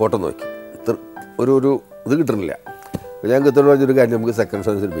ഫോട്ടോ നോക്കി. ഒരു ഇത് കിട്ടണില്ല. ഞാൻ ഗിത്തോണ്ട് പറഞ്ഞൊരു കാര്യം, നമുക്ക് സെക്കൻഡ്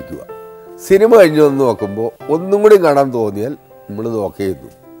ഷോ സിനിമയ്ക്കുക. സിനിമ കഴിഞ്ഞ് വന്ന് നോക്കുമ്പോൾ ഒന്നും കൂടി കാണാൻ തോന്നിയാൽ നമ്മളിത് ഓക്കെ ചെയ്യുന്നു.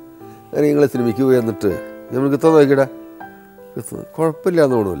 അങ്ങനെ ഞങ്ങൾ സിനിമയ്ക്ക് പോയി എന്നിട്ട് നമ്മൾ ഗിത്തോ നോക്കിയിടാ, കുഴപ്പമില്ല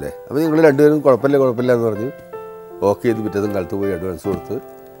എന്ന് തോന്നുമല്ലേ. അപ്പോൾ ഞങ്ങൾ രണ്ടുപേരും കുഴപ്പമില്ല എന്ന് പറഞ്ഞ് ഓക്കെ ചെയ്ത് പിറ്റേതും കാലത്ത് പോയി അഡ്വാൻസ് കൊടുത്ത്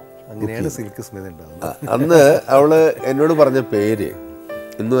അങ്ങനെയാണ് സിൽക്ക് സ്മിത ഉണ്ടാകുന്നത്. അന്ന് അവൾ എന്നോട് പറഞ്ഞ പേര്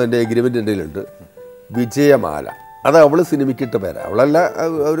ഇന്നും എൻ്റെ എഗ്രിമെൻ്റ് എൻ്റെ കയ്യിലുണ്ട്, വിജയമാല. അത് അവൾ സിനിമയ്ക്കിട്ട പേരാണ്. അവളല്ല,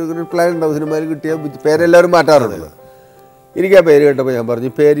 ഒരു പ്ലാൻ ഉണ്ടാവും സിനിമയിൽ കിട്ടിയ പേരെല്ലാവരും മാറ്റാറുണ്ടല്ലോ. എനിക്ക് ആ പേര് കേട്ടപ്പോൾ ഞാൻ പറഞ്ഞു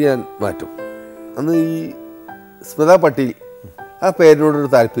പേര് ഞാൻ മാറ്റും. അന്ന് ഈ സ്മിത പട്ടീൽ ആ പേരിനോടൊരു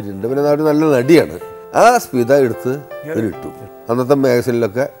താല്പര്യമുണ്ട്. പിന്നെ അവർ നല്ല നടിയാണ്. ആ സ്മിത എടുത്ത് ഇട്ടു. അന്നത്തെ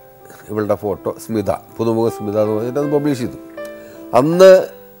മാഗസിനിലൊക്കെ ഇവളുടെ ഫോട്ടോ സ്മിത, പുതുമുഖ സ്മിത എന്ന് പറഞ്ഞിട്ട് അത് പബ്ലിഷ് ചെയ്തു. അന്ന്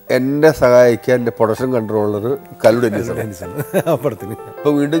എന്നെ സഹായിക്കാൻ എൻ്റെ പ്രൊഡക്ഷൻ കൺട്രോളർ കല്ലൂർ ഡെന്നിസാണ്. അപ്പുറത്തിന്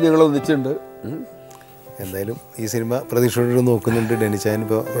ഇപ്പോൾ വീണ്ടും ഞങ്ങൾ ഒന്നിച്ചുണ്ട്. എന്തായാലും ഈ സിനിമ പ്രതീക്ഷയോട് നോക്കുന്നുണ്ട്. ഡെന്നിച്ചാൻ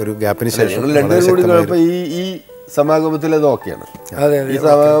ഇപ്പോൾ ഒരു ഗ്യാപ്പിന് ശേഷം ഞങ്ങൾ രണ്ടുപേരും കൂടി ഇപ്പോൾ ഈ സമാഗമത്തിൽ അത് ഓക്കെയാണ്. ഈ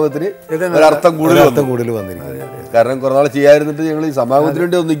സമാഗമത്തിന് ഒരർത്ഥം കൂടുതൽ വന്നിരിക്കുന്നത്. കാരണം കുറെ നാൾ ചെയ്യാതിരുന്നിട്ട് ഞങ്ങൾ ഈ സമാഗമത്തിന്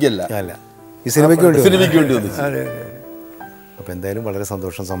വേണ്ടി ഒന്നിക്കല്ല, അല്ല ഈ സിനിമയ്ക്ക് വേണ്ടി ഒന്നിച്ചു. അപ്പോൾ എന്തായാലും വളരെ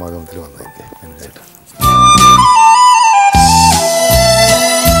സന്തോഷം സമാഗമത്തിൽ വന്നേക്കാം.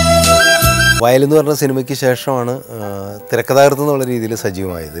 വയലെന്ന് പറഞ്ഞ സിനിമയ്ക്ക് ശേഷമാണ് തിരക്കഥാകൃത്ത് എന്നുള്ള രീതിയിൽ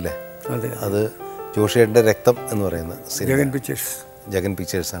സജീവമായത് അല്ലേ? അത് ജോഷിയേട്ടൻ്റെ രക്തം എന്ന് പറയുന്ന സിനിമ ജഗൻ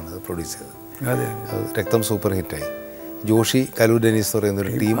പിക്ചേഴ്സാണ് അത് പ്രൊഡ്യൂസ് ചെയ്തത്. അത് രക്തം സൂപ്പർ ഹിറ്റായി. ജോഷി കലൂർ ഡെന്നീസ് എന്ന് പറയുന്ന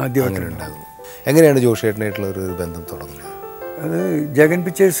ഒരു ടീം അങ്ങനെ ഉണ്ടാകുന്നു. എങ്ങനെയാണ് ജോഷിയേട്ടനായിട്ടുള്ള ഒരു ബന്ധം തുടങ്ങുന്നത്? അത് ജഗൻ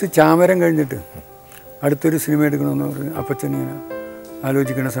പിക്ചേഴ്സ് ചാമരം കഴിഞ്ഞിട്ട് അടുത്തൊരു സിനിമ എടുക്കണമെന്ന് പറഞ്ഞ് അപ്പച്ചൻ ഇങ്ങനെ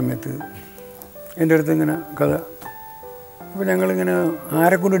ആലോചിക്കുന്ന സമയത്ത് എൻ്റെ അടുത്ത് ഇങ്ങനെ കഥ, അപ്പോൾ ഞങ്ങളിങ്ങനെ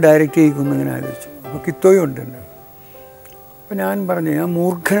ആരെക്കൊണ്ട് ഡയറക്റ്റ് ചെയ്യിക്കുന്നു ഇങ്ങനെ ആലോചിച്ചു. അപ്പോൾ കിത്തോയും ഉണ്ട് എൻ്റെ. അപ്പോൾ ഞാൻ പറഞ്ഞു, ഞാൻ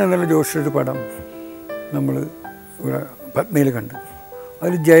മൂർഖൻ എന്നുള്ള ജോഷിയുടെ പടം നമ്മൾ ഇവിടെ പത്മയിൽ കണ്ടു.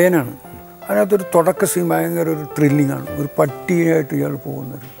 അതിൽ ജയനാണ്. അതിനകത്തൊരു തുടക്ക സീൻ ഭയങ്കര ഒരു ത്രില്ലിങ്ങാണ്. ഒരു പട്ടിയായിട്ട് ഇയാൾ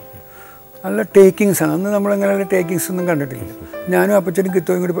പോകുന്നൊരു നല്ല ടേക്കിങ്സാണ്. അന്ന് നമ്മളങ്ങനെ ടേക്കിങ്സ് ഒന്നും കണ്ടിട്ടില്ല. ഞാനും അപ്പച്ചനും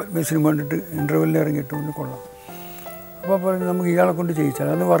കിത്തോയും കൂടി പത്മ സിനിമ കണ്ടിട്ട് ഇൻ്റർവെല്ലിൽ ഇറങ്ങിയിട്ട് കൊണ്ട് കൊള്ളാം. അപ്പോൾ പറഞ്ഞു നമുക്ക് ഇയാളെ കൊണ്ട് ചെയ്യിച്ചാൽ.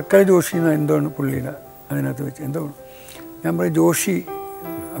 അന്ന് വർക്കല ജോഷി എന്താണ് പുള്ളിയുടെ അതിനകത്ത് വെച്ച് എന്തോ ഞാൻ പറയും ജോഷി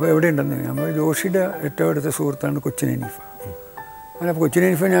അപ്പോൾ എവിടെയുണ്ടെന്ന്. ഞാൻ പറയും ജോഷിയുടെ ഏറ്റവും അടുത്ത സുഹൃത്താണ് കൊച്ചിൻ ഹനീഫ. അങ്ങനെ കൊച്ചിൻ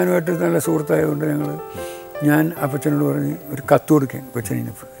ഹനീഫ ഞാനുമായിട്ട് നല്ല സുഹൃത്തായതുകൊണ്ട് ഞാൻ അപ്പച്ചനോട് പറഞ്ഞ് ഒരു കത്ത് കൊടുക്കാൻ കൊച്ചിൻ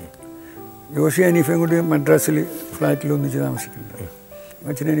ഹനീഫ. ജോഷി ഹനീഫയും കൂടി മദ്രാസിൽ ഫ്ലാറ്റിൽ ഒന്നിച്ച് താമസിക്കുന്നുണ്ട്.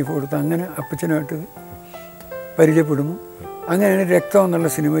 കൊച്ചിൻ ഹനീഫ കൊടുത്ത് അങ്ങനെ അപ്പച്ചനുമായിട്ട് പരിചയപ്പെടുന്നു. അങ്ങനെയാണ് രക്തം എന്നുള്ള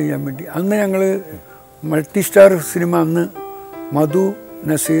സിനിമ ചെയ്യാൻ വേണ്ടി. അന്ന് ഞങ്ങൾ മൾട്ടി സ്റ്റാർ സിനിമ അന്ന് മധു,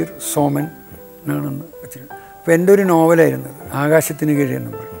 നസീർ, സോമൻ ആണെന്ന് വെച്ചിട്ടുണ്ട്. അപ്പോൾ എൻ്റെ ഒരു നോവലായിരുന്നത് ആകാശത്തിന്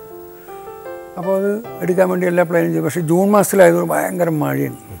കീഴെന്നും പറഞ്ഞു. അപ്പോൾ അത് എടുക്കാൻ വേണ്ടി എല്ലാ പ്ലാനും ചെയ്തു. പക്ഷേ ജൂൺ മാസത്തിലായതുകൊണ്ട് ഭയങ്കര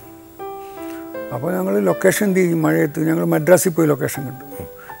മഴയാണ്. അപ്പോൾ ഞങ്ങൾ ലൊക്കേഷൻ എന്ത് ചെയ്യും, മഴയത്ത് ഞങ്ങൾ മദ്രാസിൽ പോയി ലൊക്കേഷൻ കണ്ടു.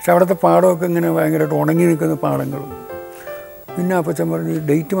 പക്ഷെ അവിടുത്തെ പാടമൊക്കെ ഇങ്ങനെ ഭയങ്കരമായിട്ട് ഉണങ്ങി നിൽക്കുന്ന പാടങ്ങളും. പിന്നെ അപ്പച്ചൻ പറഞ്ഞ്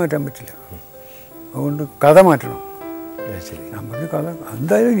ഡേറ്റ് മാറ്റാൻ പറ്റില്ല, അതുകൊണ്ട് കഥ മാറ്റണം. ഞാൻ പറഞ്ഞു കഥ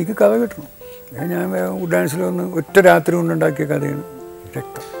എന്തായാലും എനിക്ക് കഥ കിട്ടണം. ഞാൻ ഡാൻസിൽ വന്ന് ഒറ്റ രാത്രി കൊണ്ടുണ്ടാക്കിയ കഥയാണ്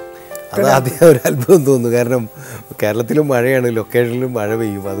രക്തം. അത് ആദ്യം ഒരു അത്ഭുതം തോന്നുന്നു. കാരണം കേരളത്തിലും മഴയാണ്, ലൊക്കേഷനിലും മഴ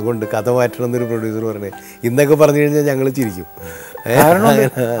പെയ്യും. അതുകൊണ്ട് കഥ മാറ്റണം എന്നൊരു പ്രൊഡ്യൂസർ പറഞ്ഞേ ഇന്നൊക്കെ പറഞ്ഞു കഴിഞ്ഞാൽ ഞങ്ങൾ ചിരിക്കും. കാരണം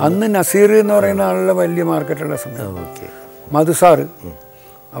അന്ന് നസീർ എന്ന് പറയുന്ന ആളുടെ വലിയ മാർക്കറ്റുള്ള സമയം. മധുസാറ്.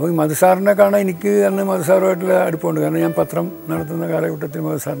 അപ്പോൾ ഈ മധുസാറിനെ കാണാൻ എനിക്ക് അന്ന് മധുസാറുമായിട്ടുള്ള അടുപ്പമുണ്ട്. കാരണം ഞാൻ പത്രം നടത്തുന്ന കാലഘട്ടത്തിൽ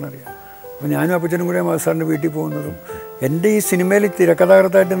മധുസാറിനെ അറിയാം. അപ്പോൾ ഞാനും അപ്പച്ചനും കൂടെ മധുസാറിൻ്റെ വീട്ടിൽ പോകുന്നതും എൻ്റെ ഈ സിനിമയിൽ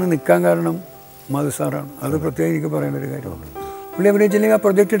തിരക്കഥാകൃത്തായിട്ട് ഇന്ന് നിൽക്കാൻ കാരണം മധുസാറാണ്. അത് പ്രത്യേകം എനിക്ക് പറയേണ്ട ഒരു കാര്യമാണ്. പുള്ളി അഭിനയിച്ചില്ലെങ്കിൽ ആ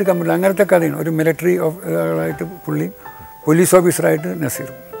പ്രൊജക്റ്റ് എടുക്കാൻ പറ്റില്ല. അങ്ങനത്തെ കഥയാണ്. ഒരു മിലിറ്ററി ആയിട്ട് പുള്ളി, പോലീസ് ഓഫീസറായിട്ട്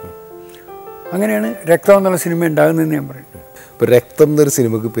നസീറും. അങ്ങനെയാണ് രക്തം എന്നുള്ള സിനിമ ഉണ്ടാകുന്നതെന്ന് ഞാൻ പറയുന്നത്. ഇപ്പോൾ രക്തം എന്നൊരു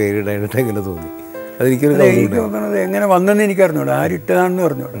സിനിമയ്ക്ക് പേരിടാനായിട്ട് എങ്ങനെ തോന്നി? എനിക്ക് തോന്നുന്നത് എങ്ങനെ വന്നെന്ന് എനിക്കറിഞ്ഞൂടാ, ആരിട്ടതാണെന്ന്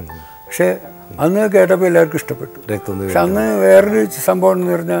പറഞ്ഞൂടാ. പക്ഷേ അന്ന് കേട്ടപ്പോൾ എല്ലാവർക്കും ഇഷ്ടപ്പെട്ടു. പക്ഷെ അന്ന് വേറൊരു സംഭവം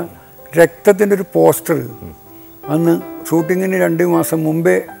എന്ന് പറഞ്ഞാൽ രക്തത്തിൻ്റെ ഒരു പോസ്റ്റർ അന്ന് ഷൂട്ടിങ്ങിന് 2 മാസം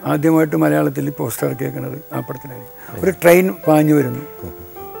മുമ്പേ ആദ്യമായിട്ട് മലയാളത്തിൽ പോസ്റ്റർ ഇറക്കിയേക്കുന്നത് ആ പടത്തിനായി. ഒരു ട്രെയിൻ പാഞ്ഞു വരുന്നു,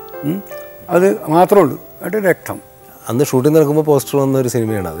 അത് മാത്രമേ ഉള്ളൂ. അത് രക്തം. അന്ന് ഷൂട്ടിംഗ് നടക്കുമ്പോൾ പോസ്റ്റർ വന്ന ഒരു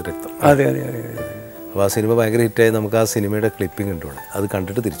സിനിമയാണ് അത് രക്തം. അതെ അതെ അതെ അതെ. അപ്പോൾ ആ സിനിമ ഭയങ്കര ഹിറ്റായി. നമുക്ക് ആ സിനിമയുടെ ക്ലിപ്പിംഗ് ഉണ്ട് ഇവിടെ, അത്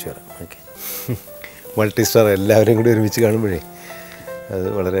കണ്ടിട്ട് തിരിച്ചു വരാം. ഓക്കെ. മൾട്ടി സ്റ്റാർ എല്ലാവരെയും കൂടി ഒരുമിച്ച് കാണുമ്പോഴേ അത്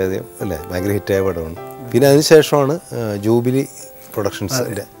വളരെയധികം അല്ലേ ഭയങ്കര ഹിറ്റായ പടമാണ്. പിന്നെ അതിനുശേഷമാണ് ജൂബിലി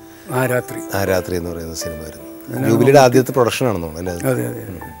പ്രൊഡക്ഷൻസിൻ്റെ ആരാത്രി എന്ന് പറയുന്ന സിനിമ വരുന്നത്. ജൂബിലിയുടെ ആദ്യത്തെ പ്രൊഡക്ഷനാണെന്ന് തോന്നുന്നു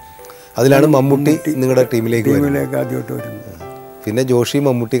അല്ലേ? അതിലാണ് മമ്മൂട്ടി നിങ്ങളുടെ ടീമിലേക്ക് ആദ്യമായിട്ട് വരുന്നത്. പിന്നെ ജോഷി,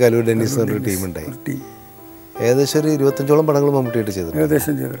 മമ്മൂട്ടി, കലൂർ ഡെന്നീസ് എന്ന് പറഞ്ഞൊരു ടീമുണ്ടായി. ഏകദേശം ഒരു 25ഓളം പടങ്ങൾ മമ്മൂട്ടിയായിട്ട്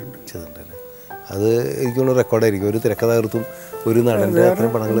ചെയ്തിട്ടുണ്ടല്ലേ? അത് എനിക്കുള്ള റെക്കോർഡായിരിക്കും. ഒരു തിരക്കഥാകൃത്തും ഒരു നടൻ്റെ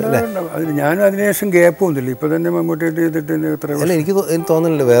അത്രയും പടങ്ങൾ അല്ലേ? ഞാനും അതിനുശേഷം ഗ്യാപ്പ് ഒന്നുമില്ല. ഇപ്പം തന്നെ മമ്മൂട്ടിയായിട്ട് ചെയ്തിട്ട് അല്ല, എനിക്ക്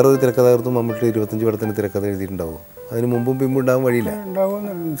തോന്നുന്നില്ല വേറൊരു തിരക്കഥാകൃത്തും മമ്മൂട്ടി 25 പടത്തിന് തിരക്കഥ എഴുതിയിട്ടുണ്ടാവും. അതിന് മുമ്പും പിമ്പും ഉണ്ടാവാൻ വഴിയില്ല.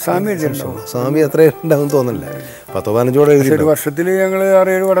 സ്വാമി അത്ര ഉണ്ടാവും തോന്നുന്നില്ല. 10-15 എഴുതി ഒരു വർഷത്തിൽ ഞങ്ങൾ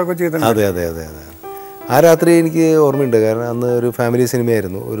 6-7 പടമൊക്കെ ചെയ്തിട്ടുണ്ട്. അതെ അതെ അതെ അതെ. ആ രാത്രി എനിക്ക് ഓർമ്മയുണ്ട്. കാരണം അന്ന് ഒരു ഫാമിലി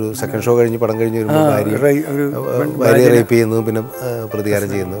സിനിമയായിരുന്നു. ഒരു സെക്കൻഡ് ഷോ കഴിഞ്ഞ് പടം കഴിഞ്ഞ് വരുമ്പോൾ ഭാര്യ റേപ്പ് ചെയ്യുന്നതും പിന്നെ പ്രതികാരം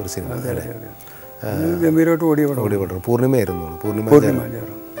ചെയ്യുന്ന ഒരു സിനിമ അല്ലേ? പൂർണിമയായിരുന്നു. പൂർണിമ.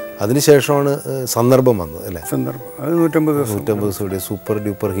 അതിനുശേഷമാണ് സന്ദർഭം വന്നത് അല്ലേ? അത് 150 ദിവസം സൂപ്പർ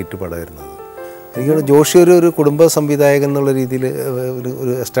ഡ്യൂപ്പർ ഹിറ്റ് പടമായിരുന്നത്. എനിക്ക് ജോഷി ഒരു കുടുംബ സംവിധായകൻ എന്നുള്ള രീതിയിൽ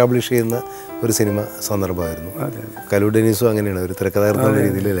ഒരു എസ്റ്റാബ്ലിഷ് ചെയ്യുന്ന ഒരു സിനിമ സന്ദർഭമായിരുന്നു. കലൂർ ഡെന്നീസും അങ്ങനെയാണ് ഒരു തിരക്കഥാകൃത്ത് എന്നുള്ള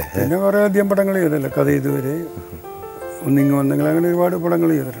രീതിയിൽ അല്ലേ? പിന്നെ കുറേ അധികം പടങ്ങൾ ചെയ്തല്ലേ? കഥ ഇതുവരെ ഒന്നിങ്ങ് വന്നെങ്കിൽ അങ്ങനെ ഒരുപാട് പടങ്ങൾ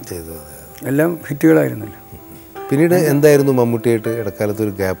ചെയ്തിട്ടുണ്ട്. എല്ലാം ഹിറ്റുകളായിരുന്നല്ലോ. പിന്നീട് എന്തായിരുന്നു മമ്മൂട്ടിയായിട്ട് ഇടക്കാലത്ത്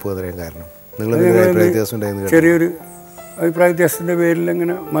ഒരു ഗ്യാപ്പ് വരാൻ കാരണം? നിങ്ങൾ അഭിപ്രായ വ്യത്യാസം ഉണ്ടായിരുന്നു? ചെറിയൊരു അഭിപ്രായ വ്യത്യാസത്തിൻ്റെ പേരിൽ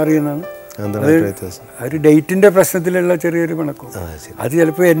അങ്ങനെ മാറിയെന്നാണ്. എന്താണ് അഭിപ്രായ വ്യത്യാസം? ഒരു ഡേറ്റിൻ്റെ പ്രശ്നത്തിലുള്ള ചെറിയൊരു പിണക്കം. അത്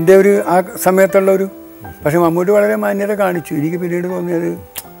ചിലപ്പോൾ എൻ്റെ ഒരു ആ സമയത്തുള്ള ഒരു, പക്ഷെ മമ്മൂട്ടി വളരെ മാന്യത കാണിച്ചു. എനിക്ക് പിന്നീട് തോന്നിയത്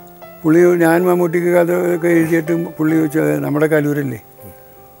പുള്ളി, ഞാൻ മമ്മൂട്ടിക്ക് കഥ ഒക്കെ എഴുതിയിട്ട് പുള്ളി ചോദിച്ചത് നമ്മുടെ കലൂരല്ലേ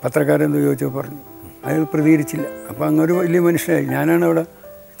പത്രക്കാരെന്തോ ചോദിച്ചപ്പോൾ പറഞ്ഞു, അയാൾ പ്രതികരിച്ചില്ല. അപ്പോൾ അങ്ങൊരു വലിയ മനുഷ്യനായി. ഞാനാണ് അവിടെ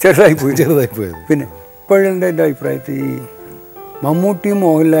ചെറുതായിപ്പോയത്. പിന്നെ ഇപ്പോഴെൻ്റെ എൻ്റെ അഭിപ്രായത്തിൽ ഈ മമ്മൂട്ടിയും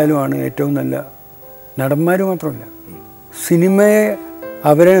മോഹൻലാലുമാണ് ഏറ്റവും നല്ല നടന്മാർ. മാത്രമല്ല സിനിമയെ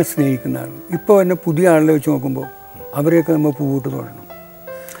അവരെ സ്നേഹിക്കുന്ന ആൾ. ഇപ്പോൾ തന്നെ പുതിയ ആളുകളെ വെച്ച് നോക്കുമ്പോൾ അവരെയൊക്കെ നമ്മൾ പൂവിട്ട് തൊഴണം.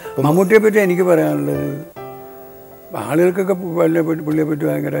 മമ്മൂട്ടിയെ പറ്റി എനിക്ക് പറയാനുള്ളത്, ആളുകൾക്കൊക്കെ പുള്ളിയെ പറ്റി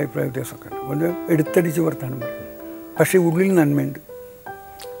ഭയങ്കര അഭിപ്രായ വ്യത്യാസമൊക്കെ ഉണ്ട്. വളരെ എടുത്തടിച്ച് വർത്താനം പറയും, പക്ഷേ ഉള്ളിൽ നന്മയുണ്ട്.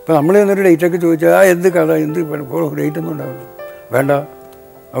 ഇപ്പോൾ നമ്മൾ എന്നൊരു ഡേറ്റൊക്കെ ചോദിച്ചാൽ എന്ത് കഥ, എന്ത് ഡേറ്റ് ഒന്നും ഉണ്ടാവില്ല, വേണ്ട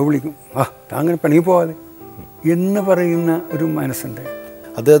അത് വിളിക്കും, അങ്ങനെ പണി പോവാതെ എന്ന് പറയുന്ന ഒരു മനസ്സുണ്ട്.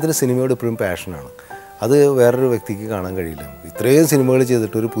 അദ്ദേഹത്തിന് സിനിമയോട് എപ്പോഴും പാഷനാണ്. അത് വേറൊരു വ്യക്തിക്ക് കാണാൻ കഴിയില്ല. ഇത്രയും സിനിമകൾ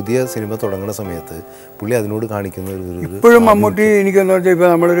ചെയ്തിട്ട് ഒരു പുതിയ സിനിമ തുടങ്ങുന്ന സമയത്ത് പുള്ളി അതിനോട് കാണിക്കുന്ന ഒരു ഇപ്പോഴും മമ്മൂട്ടി എനിക്കെന്ന് വെച്ചാൽ ഇപ്പോൾ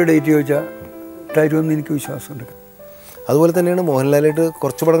നമ്മളൊരു ഡേറ്റ് ചോദിച്ചാൽ തരുമെന്ന് എനിക്ക് വിശ്വാസമുണ്ട്. അതുപോലെ തന്നെയാണ് മോഹൻലാലായിട്ട്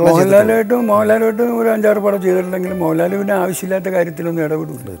കുറച്ച് പടങ്ങൾ. മോഹൻലാലായിട്ടും ഒരു 5-6 പടം ചെയ്തിട്ടുണ്ടെങ്കിലും മോഹൻലാൽ പിന്നെ ആവശ്യമില്ലാത്ത കാര്യത്തിലൊന്നും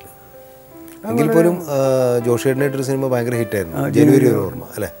ഇടപെടില്ല. എങ്കിൽ പോലും ജോഷിയേട്ടനായിട്ടൊരു സിനിമ ഭയങ്കര ഹിറ്റായിരുന്നു, ജനുവരി ഒരു ഓർമ്മ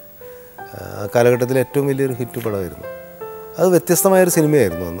അല്ലേ? കാലഘട്ടത്തിൽ ഏറ്റവും വലിയൊരു ഹിറ്റ് പടമായിരുന്നു. അത് വ്യത്യസ്തമായൊരു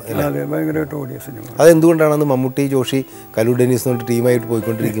സിനിമയായിരുന്നു അന്ന്. അതെ, ഭയങ്കരമായിട്ട് ഓടിയ സിനിമ. അതെന്തുകൊണ്ടാണെന്ന് മമ്മൂട്ടി, ജോഷി, കലൂർ ഡെന്നീസ് എന്ന് പറഞ്ഞിട്ട് ടീമായിട്ട്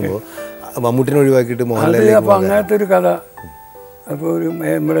പോയിക്കൊണ്ടിരിക്കുമ്പോൾ മമ്മൂട്ടിനെ ഒഴിവാക്കിയിട്ട് മോഹൻലാൽ. അപ്പോൾ അങ്ങനത്തെ ഒരു കഥ, അപ്പോൾ ഒരു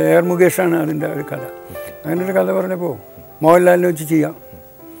നമ്മുടെ ആർമുകേഷാണ് അതിൻ്റെ ഒരു കഥ. അങ്ങനെ ഒരു കഥ പറഞ്ഞപ്പോൾ മോഹൻലാലിനെ വെച്ച് ചെയ്യാം.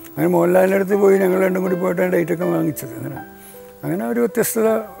 അങ്ങനെ മോഹൻലാലിൻ്റെ അടുത്ത് പോയി ഞങ്ങൾ രണ്ടും കൂടി പോയിട്ട് ഡേറ്റൊക്കെ വാങ്ങിച്ചത്. അങ്ങനെ ഒരു വ്യത്യസ്തത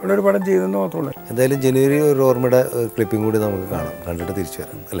ഉള്ളൊരു പടം ചെയ്തെന്ന് മാത്രമല്ല. എന്തായാലും ജനുവരി ഒരു ഓർമ്മയുടെ ക്ലിപ്പിംഗ് കൂടി നമുക്ക് കാണാം, കണ്ടിട്ട് തിരിച്ചു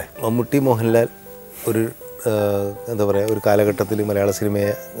വരാം അല്ലേ? മമ്മൂട്ടി, മോഹൻലാൽ ഒരു എന്താ പറയുക, ഒരു കാലഘട്ടത്തിൽ മലയാള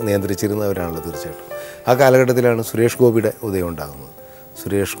സിനിമയെ നിയന്ത്രിച്ചിരുന്നവരാണല്ലോ തീർച്ചയായിട്ടും. ആ കാലഘട്ടത്തിലാണ് സുരേഷ് ഗോപിയുടെ ഉദയം ഉണ്ടാകുന്നത്.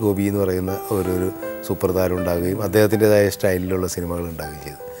 സുരേഷ് ഗോപി എന്ന് പറയുന്ന ഒരു സൂപ്പർ താരം ഉണ്ടാകുകയും അദ്ദേഹത്തിൻ്റെതായ സ്റ്റൈലിലുള്ള സിനിമകൾ ഉണ്ടാകുകയും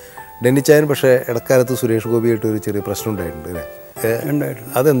ചെയ്തു. ഡെന്നിച്ചായൻ പക്ഷേ ഇടക്കാലത്ത് സുരേഷ് ഗോപിയായിട്ട് ഒരു ചെറിയ പ്രശ്നം ഉണ്ടായിട്ടുണ്ട് അല്ലേ?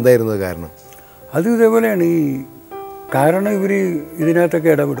 അതെന്തായിരുന്നു കാരണം? അത് ഇതേപോലെയാണ്. കാരണം ഇവർ ഇതിനകത്തൊക്കെ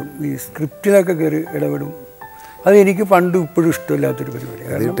ഇടപെടും, ഈ സ്ക്രിപ്റ്റിലൊക്കെ കയറി ഇടപെടും. അത് എനിക്ക് പണ്ട് ഇപ്പോഴും ഇഷ്ടമില്ലാത്തൊരു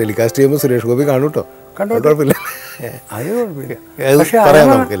പരിപാടി. ടെലികാസ്റ്റ് ചെയ്യുമ്പോൾ സുരേഷ് ഗോപി കാണും കേട്ടോ, കുഴപ്പമില്ല, അത് കുഴപ്പമില്ല. പക്ഷേ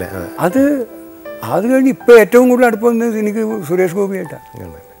അത് കഴിഞ്ഞ് ഇപ്പോൾ ഏറ്റവും കൂടുതൽ അടുപ്പം എനിക്ക് സുരേഷ് ഗോപിയായിട്ടാണ്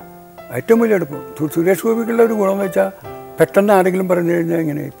ഏറ്റവും വലിയ അടുപ്പം. സുരേഷ് ഗോപിക്കുള്ള ഒരു ഗുണമെന്ന് വെച്ചാൽ പെട്ടെന്ന് ആരെങ്കിലും പറഞ്ഞു കഴിഞ്ഞാൽ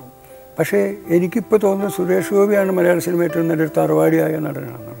എങ്ങനെയായിപ്പോൾ. പക്ഷേ എനിക്കിപ്പോൾ തോന്നുന്നത് സുരേഷ് ഗോപിയാണ് മലയാള സിനിമ ഏറ്റവും നല്ലൊരു തറവാടിയായ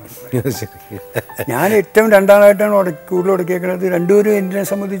നടനാണെന്നുള്ളത്. ഞാൻ ഏറ്റവും രണ്ടാമതായിട്ടാണ് കൂടുതൽ ഉടക്കിയേക്കുന്നത്. രണ്ടുപേരും എന്നെ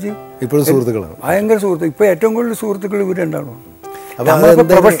സംബന്ധിച്ച് ഇപ്പോഴും സുഹൃത്തുക്കളാണ്, ഭയങ്കര സുഹൃത്ത്. ഇപ്പോൾ ഏറ്റവും കൂടുതൽ സുഹൃത്തുക്കൾ ഇവർ രണ്ടാളും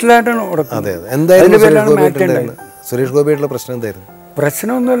പ്രൊഫഷണലായിട്ടാണ് ഉടക്കുന്നത്. സുരേഷ് ഗോപിയായിട്ടുള്ള പ്രശ്നം എന്തായിരുന്നു?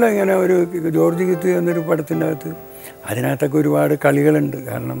 പ്രശ്നമൊന്നുമല്ല. ഇങ്ങനെ ഒരു ജോർജ് കിത്ത് എന്നൊരു പടത്തിൻ്റെ അതിനകത്തൊക്കെ ഒരുപാട് കളികളുണ്ട്.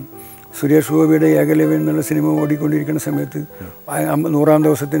 കാരണം സുരേഷ് ഗോപിയുടെ ഏകലവ്യൻ എന്നുള്ള സിനിമ ഓടിക്കൊണ്ടിരിക്കുന്ന സമയത്ത് 100-ാം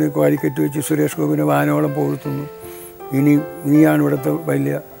ദിവസത്തിന് ക്വാലിക്കറ്റ് വെച്ച് സുരേഷ് ഗോപിനെ വാനോളം പോഴ്ത്തുന്നു, ഇനി നീയാണ് ഇവിടുത്തെ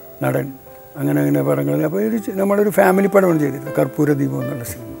വലിയ നടൻ, അങ്ങനെ പടങ്ങൾ. അപ്പോൾ ഇത് നമ്മളൊരു ഫാമിലി പടമാണ് ചെയ്തിരുന്നത്, കർപ്പൂര ദീപം എന്നുള്ള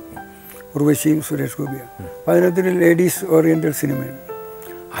സിനിമ. ഉർവശിയും സുരേഷ് ഗോപിയാണ്. അപ്പോൾ അതിനകത്തൊരു ലേഡീസ് ഓറിയൻറ്റഡ് സിനിമയാണ്.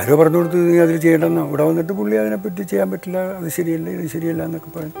 ആരോ പറഞ്ഞു കൊടുത്ത് നീ അതിൽ ചെയ്യണമെന്നോ. ഇവിടെ വന്നിട്ട് പുള്ളി അതിനെപ്പറ്റി ചെയ്യാൻ പറ്റില്ല, അത് ശരിയല്ല, ഇത് ശരിയല്ല എന്നൊക്കെ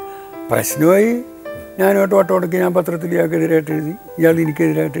പറഞ്ഞു. പ്രശ്നമായി ഞാനോട്ട് വട്ടോടക്കി ഞാൻ പത്രത്തിൽ ഇയാൾക്കെതിരായിട്ട് എഴുതി, ഇയാൾ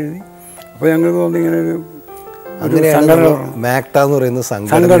എനിക്കെതിരായിട്ട് എഴുതി. അപ്പോൾ ഞങ്ങൾക്ക് തോന്നി ഇങ്ങനെ ഒരു മാക്ട എന്ന് പറയുന്ന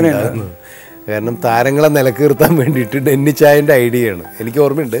സംഘടനയാണ്. കാരണം താരങ്ങളെ നിലക്ക് നിർത്താൻ വേണ്ടിയിട്ട് ഡെന്നിച്ചായൻ്റെ ഐഡിയയാണ്. എനിക്ക്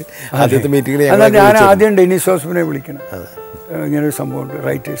ഓർമ്മയുണ്ട് ആദ്യത്തെ മീറ്റിങ്ങിൽ ഞാൻ ആദ്യം ഡെന്നിസ് ജോസഫിനെ വിളിക്കണം. ഇങ്ങനൊരു സംഭവമുണ്ട്,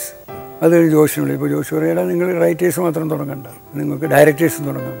 റൈറ്റേഴ്സ്. അത് ജോഷിനെ വിളിക്കും. ഇപ്പോൾ ജോഷി പറയാം, നിങ്ങൾ റൈറ്റേഴ്സ് മാത്രം തുടങ്ങണ്ട, നിങ്ങൾക്ക് ഡയറക്ടേഴ്സും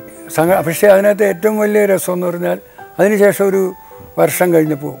തുടങ്ങാം. പക്ഷേ അതിനകത്ത് ഏറ്റവും വലിയ രസം എന്ന് പറഞ്ഞാൽ അതിനുശേഷം ഒരു വർഷം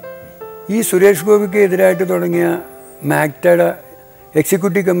കഴിഞ്ഞപ്പോൾ ഈ സുരേഷ് ഗോപിക്ക് എതിരായിട്ട് തുടങ്ങിയ മാക്ടയുടെ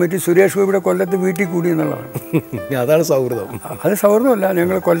എക്സിക്യൂട്ടീവ് കമ്മിറ്റി സുരേഷ് ഗോപിയുടെ കൊല്ലത്ത് വീട്ടിൽ കൂടി എന്നുള്ളതാണ്. അതാണ് സൗഹൃദം. അത് സൗഹൃദമല്ല.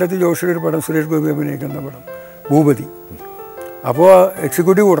 ഞങ്ങൾ കൊല്ലത്ത് ജോഷിയുടെ ഒരു പടം, സുരേഷ് ഗോപി അഭിനയിക്കുന്ന പടം ഭൂപതി. അപ്പോൾ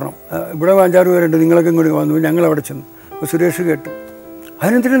എക്സിക്യൂട്ടീവ് കൂടണം, ഇവിടെ 5-6 പേരുണ്ട്, നിങ്ങളൊക്കെ ഇങ്ങോട്ട് വന്നു. ഞങ്ങളവിടെ ചെന്നു. അപ്പോൾ സുരേഷ് കേട്ടു,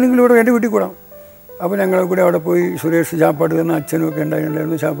 അതിനെന്തിനും നിങ്ങളിവിടെ എൻ്റെ വീട്ടിൽ കൂടാം. അപ്പോൾ ഞങ്ങളെ കൂടെ അവിടെ പോയി സുരേഷ് ചാപ്പാട് തന്ന അച്ഛനും ഒക്കെ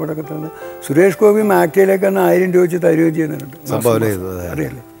ഉണ്ടായിരുന്നു, ചാപ്പാടൊക്കെ തന്ന്. സുരേഷ് ഗോപി മാക്ടയിലേക്ക് അന്ന് 1000 രൂപ വെച്ച് തരുകയും ചെയ്യുന്നുണ്ട്.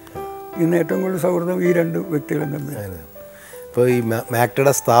 അറിയില്ലേ? ഇന്ന് ഏറ്റവും കൂടുതൽ സൗഹൃദം ഈ 2 വ്യക്തികളും തമ്മിൽ. ഇപ്പോൾ ഈ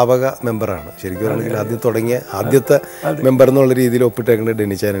മാക്ടയുടെ സ്ഥാപക മെമ്പറാണ് ശരിക്കും പറയുകയാണെങ്കിൽ. ആദ്യം തുടങ്ങിയ ആദ്യത്തെ മെമ്പർ എന്നുള്ള രീതിയിൽ ഒപ്പിട്ടേക്കേണ്ട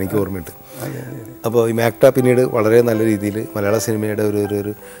ഡെന്നിച്ചാൻ എനിക്ക് ഓർമ്മയുണ്ട്. അപ്പോൾ ഈ മാക്ട പിന്നീട് വളരെ നല്ല രീതിയിൽ മലയാള സിനിമയുടെ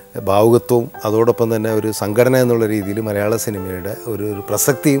ഒരു ഭാവുകത്വവും അതോടൊപ്പം തന്നെ ഒരു സംഘടന എന്നുള്ള രീതിയിൽ മലയാള സിനിമയുടെ ഒരു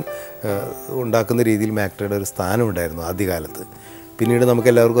പ്രസക്തിയും ഉണ്ടാക്കുന്ന രീതിയിൽ മാക്ടയുടെ ഒരു സ്ഥാനം ഉണ്ടായിരുന്നു ആദ്യകാലത്ത്. പിന്നീട് നമുക്ക്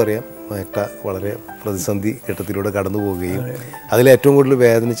എല്ലാവർക്കും അറിയാം മേക്ട വളരെ പ്രതിസന്ധി ഘട്ടത്തിലൂടെ കടന്നു പോവുകയും അതിലേറ്റവും കൂടുതൽ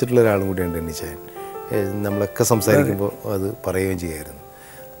വേദനിച്ചിട്ടുള്ള ഒരാളും കൂടിയാണ് ഡെന്നിച്ചായൻ. നമ്മളൊക്കെ സംസാരിക്കുമ്പോൾ അത് പറയുകയും ചെയ്യായിരുന്നു.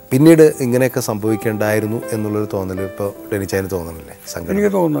 പിന്നീട് ഇങ്ങനെയൊക്കെ സംഭവിക്കേണ്ടായിരുന്നു എന്നുള്ളൊരു തോന്നൽ ഇപ്പോൾ ഡെന്നിച്ചായന് തോന്നണില്ലേ?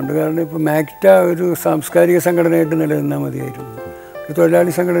 എനിക്ക് തോന്നുന്നുണ്ട്. കാരണം ഇപ്പോൾ മാക്ട ഒരു സാംസ്കാരിക സംഘടനയായിട്ട് നിലനിന്നാൽ മതിയായിരുന്നു. ഒരു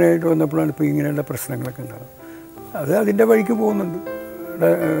തൊഴിലാളി സംഘടനയായിട്ട് വന്നപ്പോഴാണ് ഇപ്പോൾ ഇങ്ങനെയുള്ള പ്രശ്നങ്ങളൊക്കെ ഉണ്ടാകുന്നത്. അത് അതിൻ്റെ വഴിക്ക് പോകുന്നുണ്ട്.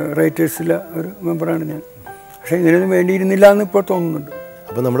 റൈറ്റേഴ്സിലെ ഒരു മെമ്പറാണ് ഞാൻ. പക്ഷേ ഇതിനൊന്നും വേണ്ടിയിരുന്നില്ല എന്ന് ഇപ്പോൾ തോന്നുന്നുണ്ട്.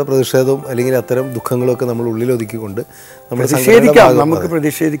 അപ്പോൾ നമ്മുടെ പ്രതിഷേധവും അല്ലെങ്കിൽ അത്തരം ദുഃഖങ്ങളൊക്കെ നമ്മൾ ഉള്ളിൽ ഒതുക്കിക്കൊണ്ട് നമ്മൾ പ്രതിഷേധിക്കാം. നമുക്ക്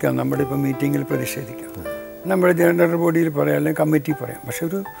പ്രതിഷേധിക്കാം. നമ്മുടെ ഇപ്പോൾ മീറ്റിങ്ങിൽ പ്രതിഷേധിക്കാം, നമ്മുടെ ജനറൽ ബോഡിയിൽ പറയാം, അല്ലെങ്കിൽ കമ്മിറ്റി പറയാം. പക്ഷെ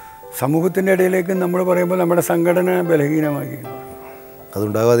ഒരു സമൂഹത്തിൻ്റെ ഇടയിലേക്ക് നമ്മൾ പറയുമ്പോൾ നമ്മുടെ സംഘടന ബലഹീനമാകുകയാണ്.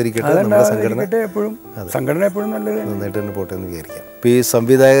 അതുണ്ടാകാതിരിക്കട്ടെ. എപ്പോഴും സംഘടന എപ്പോഴും നല്ലത് നന്നായിട്ട് തന്നെ പോട്ടെ എന്ന് വിചാരിക്കാം. ഇപ്പോൾ ഈ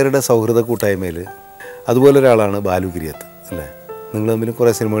സംവിധായകരുടെ സൗഹൃദ കൂട്ടായ്മയിൽ അതുപോലെ ഒരാളാണ് ബാലു കിരിയത്ത് അല്ലേ? നിങ്ങൾ തമ്മിൽ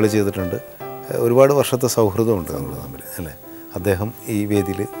കുറേ സിനിമകൾ ചെയ്തിട്ടുണ്ട്. ഒരുപാട് വർഷത്തെ സൗഹൃദമുണ്ട് നമ്മൾ തമ്മിൽ അല്ലേ? അദ്ദേഹം ഈ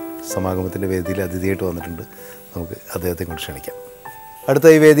വേദിയിൽ, സമാഗമത്തിൻ്റെ വേദിയിൽ അതിഥിയായിട്ട് വന്നിട്ടുണ്ട്. നമുക്ക് അദ്ദേഹത്തെ കൊണ്ട് ക്ഷണിക്കാം. അടുത്ത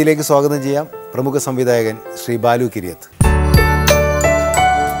ഈ വേദിയിലേക്ക് സ്വാഗതം ചെയ്യാം പ്രമുഖ സംവിധായകൻ ശ്രീ ബാലു കിരിയത്ത്.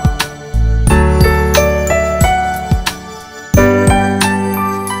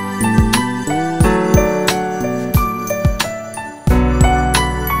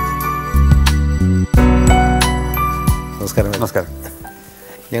 നമസ്കാരം. നമസ്കാരം.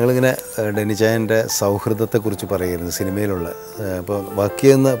 ഞങ്ങളിങ്ങനെ ഡെന്നിച്ചായൻ്റെ സൗഹൃദത്തെക്കുറിച്ച് പറയുന്നത് സിനിമയിലുള്ള ഇപ്പോൾ വർക്ക്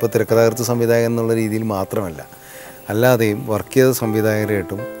ചെയ്യുന്ന ഇപ്പോൾ തിരക്കഥാകൃത്ത് സംവിധായകൻ എന്നുള്ള രീതിയിൽ മാത്രമല്ല, അല്ലാതെയും വർക്ക് ചെയ്ത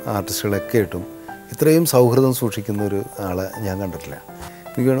സംവിധായകരായിട്ടും ആർട്ടിസ്റ്റുകളൊക്കെ ആയിട്ടും ഇത്രയും സൗഹൃദം സൂക്ഷിക്കുന്ന ഒരു ആളെ ഞാൻ കണ്ടിട്ടില്ല.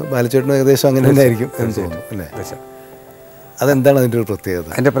 എനിക്ക് ബാലച്ചേട്ടനും ഏകദേശം അങ്ങനെ തന്നെ ആയിരിക്കും എന്ന് തോന്നുന്നു അല്ലേ? അതെന്താണ് അതിൻ്റെ ഒരു പ്രത്യേകത?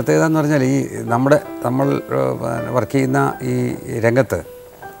 എൻ്റെ പ്രത്യേകത എന്ന് പറഞ്ഞാൽ ഈ നമ്മൾ വർക്ക് ചെയ്യുന്ന ഈ രംഗത്ത്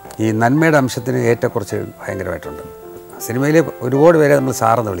ഈ നന്മയുടെ അംശത്തിന് ഏറ്റക്കുറച്ച് ഭയങ്കരമായിട്ടുണ്ട്. സിനിമയിൽ ഒരുപാട് പേരെ നമ്മൾ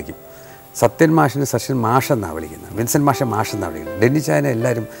സാറെന്ന് വിളിക്കും. സത്യൻ മാഷിന് സച്ചിൻ മാഷെന്നാണ് വിളിക്കുന്നത്, വിൻസെൻ്റ് മാഷെ മാഷെന്നാണ് വിളിക്കുന്നത്, ഡെന്നിച്ചായനെ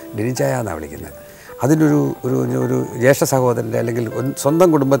എല്ലാവരും ഡെന്നിച്ചായ എന്നാണ് വിളിക്കുന്നത്. അതിനൊരു ഒരു ഒരു ജ്യേഷ്ഠ സഹോദരൻ്റെ അല്ലെങ്കിൽ സ്വന്തം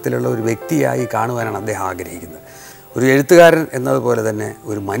കുടുംബത്തിലുള്ള ഒരു വ്യക്തിയായി കാണുവാനാണ് അദ്ദേഹം ആഗ്രഹിക്കുന്നത്. ഒരു എഴുത്തുകാരൻ എന്നതുപോലെ തന്നെ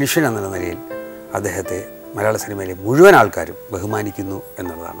ഒരു മനുഷ്യൻ എന്ന നിലയിൽ അദ്ദേഹത്തെ മലയാള സിനിമയിലെ മുഴുവൻ ആൾക്കാരും ബഹുമാനിക്കുന്നു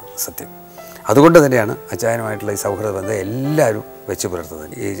എന്നുള്ളതാണ് സത്യം. അതുകൊണ്ട് തന്നെയാണ് അച്ചായനുമായിട്ടുള്ള ഈ സൗഹൃദ ബന്ധം എല്ലാവരും വെച്ച്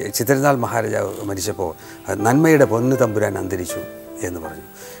പുലർത്തുന്നത്. ഈ ചിത്രനാൾ മഹാരാജാവ് മരിച്ചപ്പോൾ നന്മയുടെ പൊന്നു തമ്പുരാൻ അന്തരിച്ചു എന്ന് പറഞ്ഞു.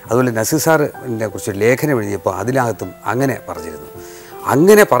 അതുപോലെ നസീർ സാറിനെ കുറിച്ച് ലേഖനം എഴുതിയപ്പോൾ അതിനകത്തും അങ്ങനെ പറഞ്ഞിരുന്നു.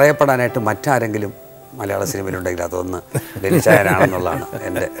 അങ്ങനെ പറയപ്പെടാനായിട്ട് മറ്റാരെങ്കിലും മലയാള സിനിമയിലുണ്ടെങ്കിൽ അതൊന്ന് ഡെന്നിച്ചായനാണെന്നുള്ളതാണ്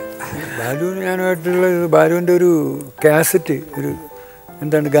എൻ്റെ. ബാലുവിന് ഞാനുമായിട്ടുള്ള ബാലുവിൻ്റെ ഒരു കാസറ്റ്, ഒരു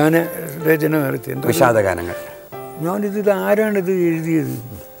എന്താണ് ഗാനരചന നടത്തി, വിഷാദ ഗാനങ്ങൾ. ഞാനിത് ആരാണിത് എഴുതിയത്?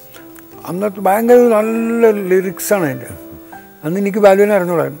 അന്നത്തെ ഭയങ്കര നല്ല ലിറിക്സാണ് അതിൻ്റെ. അന്ന് എനിക്ക് ബാലുവിനെ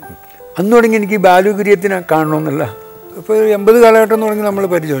അറിഞ്ഞോളായിരുന്നു. അന്ന് തുടങ്ങി എനിക്ക് ബാലു കിരിയത്തിനെ കാണണമെന്നല്ല. ഇപ്പോൾ 80 കാലഘട്ടം എന്ന് തുടങ്ങി നമ്മൾ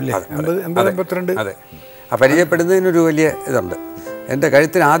പരിചയമില്ലേ? 82. അതെ, ആ പരിചയപ്പെടുന്നതിനൊരു വലിയ ഇതുണ്ട്. എൻ്റെ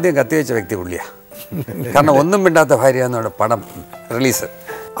കഴുത്തിന് ആദ്യം കത്തിവെച്ച വ്യക്തി പുള്ളിയാണ്. കാരണം ഒന്നും മിണ്ടാത്ത ഭാര്യ എന്നുള്ള പടം റിലീസ്,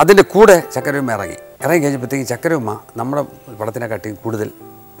 അതിൻ്റെ കൂടെ ചക്കരമ്മ ഇറങ്ങി കഴിഞ്ഞപ്പോഴത്തേക്കും ചക്കരമ്മ നമ്മുടെ പടത്തിനെക്കാട്ടിയും കൂടുതൽ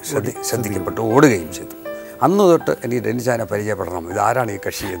ശ്രദ്ധിക്കപ്പെട്ടു ഓടുകയും ചെയ്തു. അന്ന് തൊട്ട് എനിക്ക് ഡെന്നിച്ചായനെ പരിചയപ്പെടണം, ഇതാരാണ് ഈ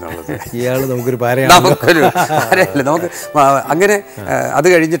കക്ഷി എന്നുള്ളത്. ഇയാൾ നമുക്കൊരു നമുക്ക് അങ്ങനെ. അത്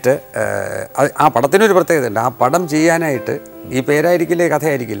കഴിഞ്ഞിട്ട് ആ പടത്തിനൊരു പ്രത്യേകത ഉണ്ട്. ആ പടം ചെയ്യാനായിട്ട് ഈ പേരായിരിക്കില്ല,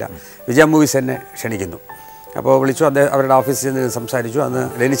 കഥയായിരിക്കില്ല, വിജയ മൂവീസ് എന്നെ ക്ഷണിക്കുന്നു. അപ്പോൾ വിളിച്ചു, അവരുടെ ഓഫീസിൽ നിന്ന് സംസാരിച്ചു. അന്ന്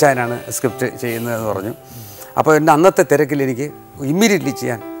ഡെന്നിച്ചായനാണ് സ്ക്രിപ്റ്റ് ചെയ്യുന്നതെന്ന് പറഞ്ഞു. അപ്പോൾ എൻ്റെ അന്നത്തെ തിരക്കിൽ എനിക്ക് ഇമ്മീഡിയറ്റ്ലി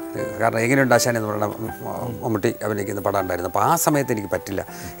ചെയ്യാൻ, കാരണം എങ്ങനെയുണ്ട് ആശാൻ എന്ന് പറഞ്ഞാൽ മമ്മൂട്ടി അഭിനയിക്കുന്ന പടം ഉണ്ടായിരുന്നു. അപ്പോൾ ആ സമയത്ത് എനിക്ക് പറ്റില്ല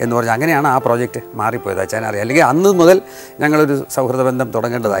എന്ന് പറഞ്ഞ് അങ്ങനെയാണ് ആ പ്രോജക്റ്റ് മാറിപ്പോയത്. അച്ഛൻ അറിയാം, അല്ലെങ്കിൽ അന്ന് മുതൽ ഞങ്ങളൊരു സൗഹൃദ ബന്ധം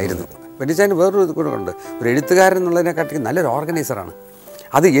തുടങ്ങേണ്ടതായിരുന്നു. ഡെന്നിച്ചായന് വേറൊരു ഗുണമുണ്ട്, ഒരു എഴുത്തുകാരൻ എന്നുള്ളതിനെക്കാട്ടി നല്ലൊരു ഓർഗനൈസറാണ്.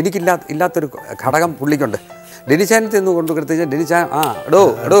 അത് ഇല്ലാത്തൊരു ഘടകം പുള്ളിക്കുണ്ട്. ഡെന്നിച്ചായനത്തിൽ നിന്ന് കൊണ്ടുകൊടുത്ത് കഴിഞ്ഞാൽ ഡെന്നിച്ചാൻ എടോ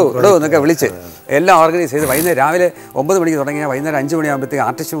എന്നൊക്കെ വിളിച്ച് എല്ലാം ഓർഗനൈസ് ചെയ്ത് വൈകുന്നേരം രാവിലെ 9 മണിക്ക് തുടങ്ങിയാൽ വൈകുന്നേരം 5 മണിയാകുമ്പോഴത്തേക്ക്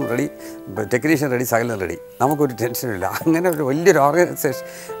ആർട്ടിസ്റ്റും റെഡി, ടെക്നീഷ്യൻ റെഡി, സകലം റെഡി, നമുക്കൊരു ടെൻഷനില്ല. അങ്ങനെ ഒരു വലിയൊരു ഓർഗനൈസേഷൻ,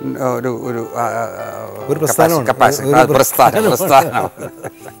 ഒരു പ്രസ്ഥാനം.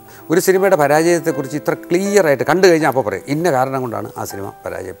 ഒരു സിനിമയുടെ പരാജയത്തെക്കുറിച്ച് ഇത്ര ക്ലിയറായിട്ട് കണ്ടു കഴിഞ്ഞാൽ അപ്പോൾ പറയും ഇന്ന കാരണം കൊണ്ടാണ് ആ സിനിമ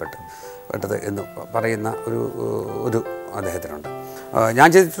പരാജയപ്പെട്ടത് എന്ന് പറയുന്ന ഒരു അദ്ദേഹത്തിനുണ്ട്. ഞാൻ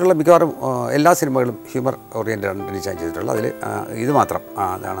ചെയ്തിട്ടുള്ള മിക്കവാറും എല്ലാ സിനിമകളും ഹ്യൂമർ ഓറിയൻറ്റഡാണ് ഡെന്നിച്ചായൻ ചെയ്തിട്ടുള്ളത്. അതിൽ ഇത് മാത്രം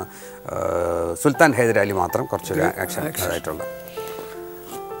അതാണ് സുൽത്താൻ ഹൈദരാലി മാത്രം കുറച്ചൊരു ആക്ഷൻ ആയിട്ടുള്ളത്.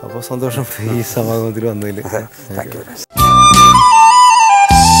 അപ്പോൾ സന്തോഷം ഈ സമാഗമത്തിൽ വന്നതിൽ. Thank you.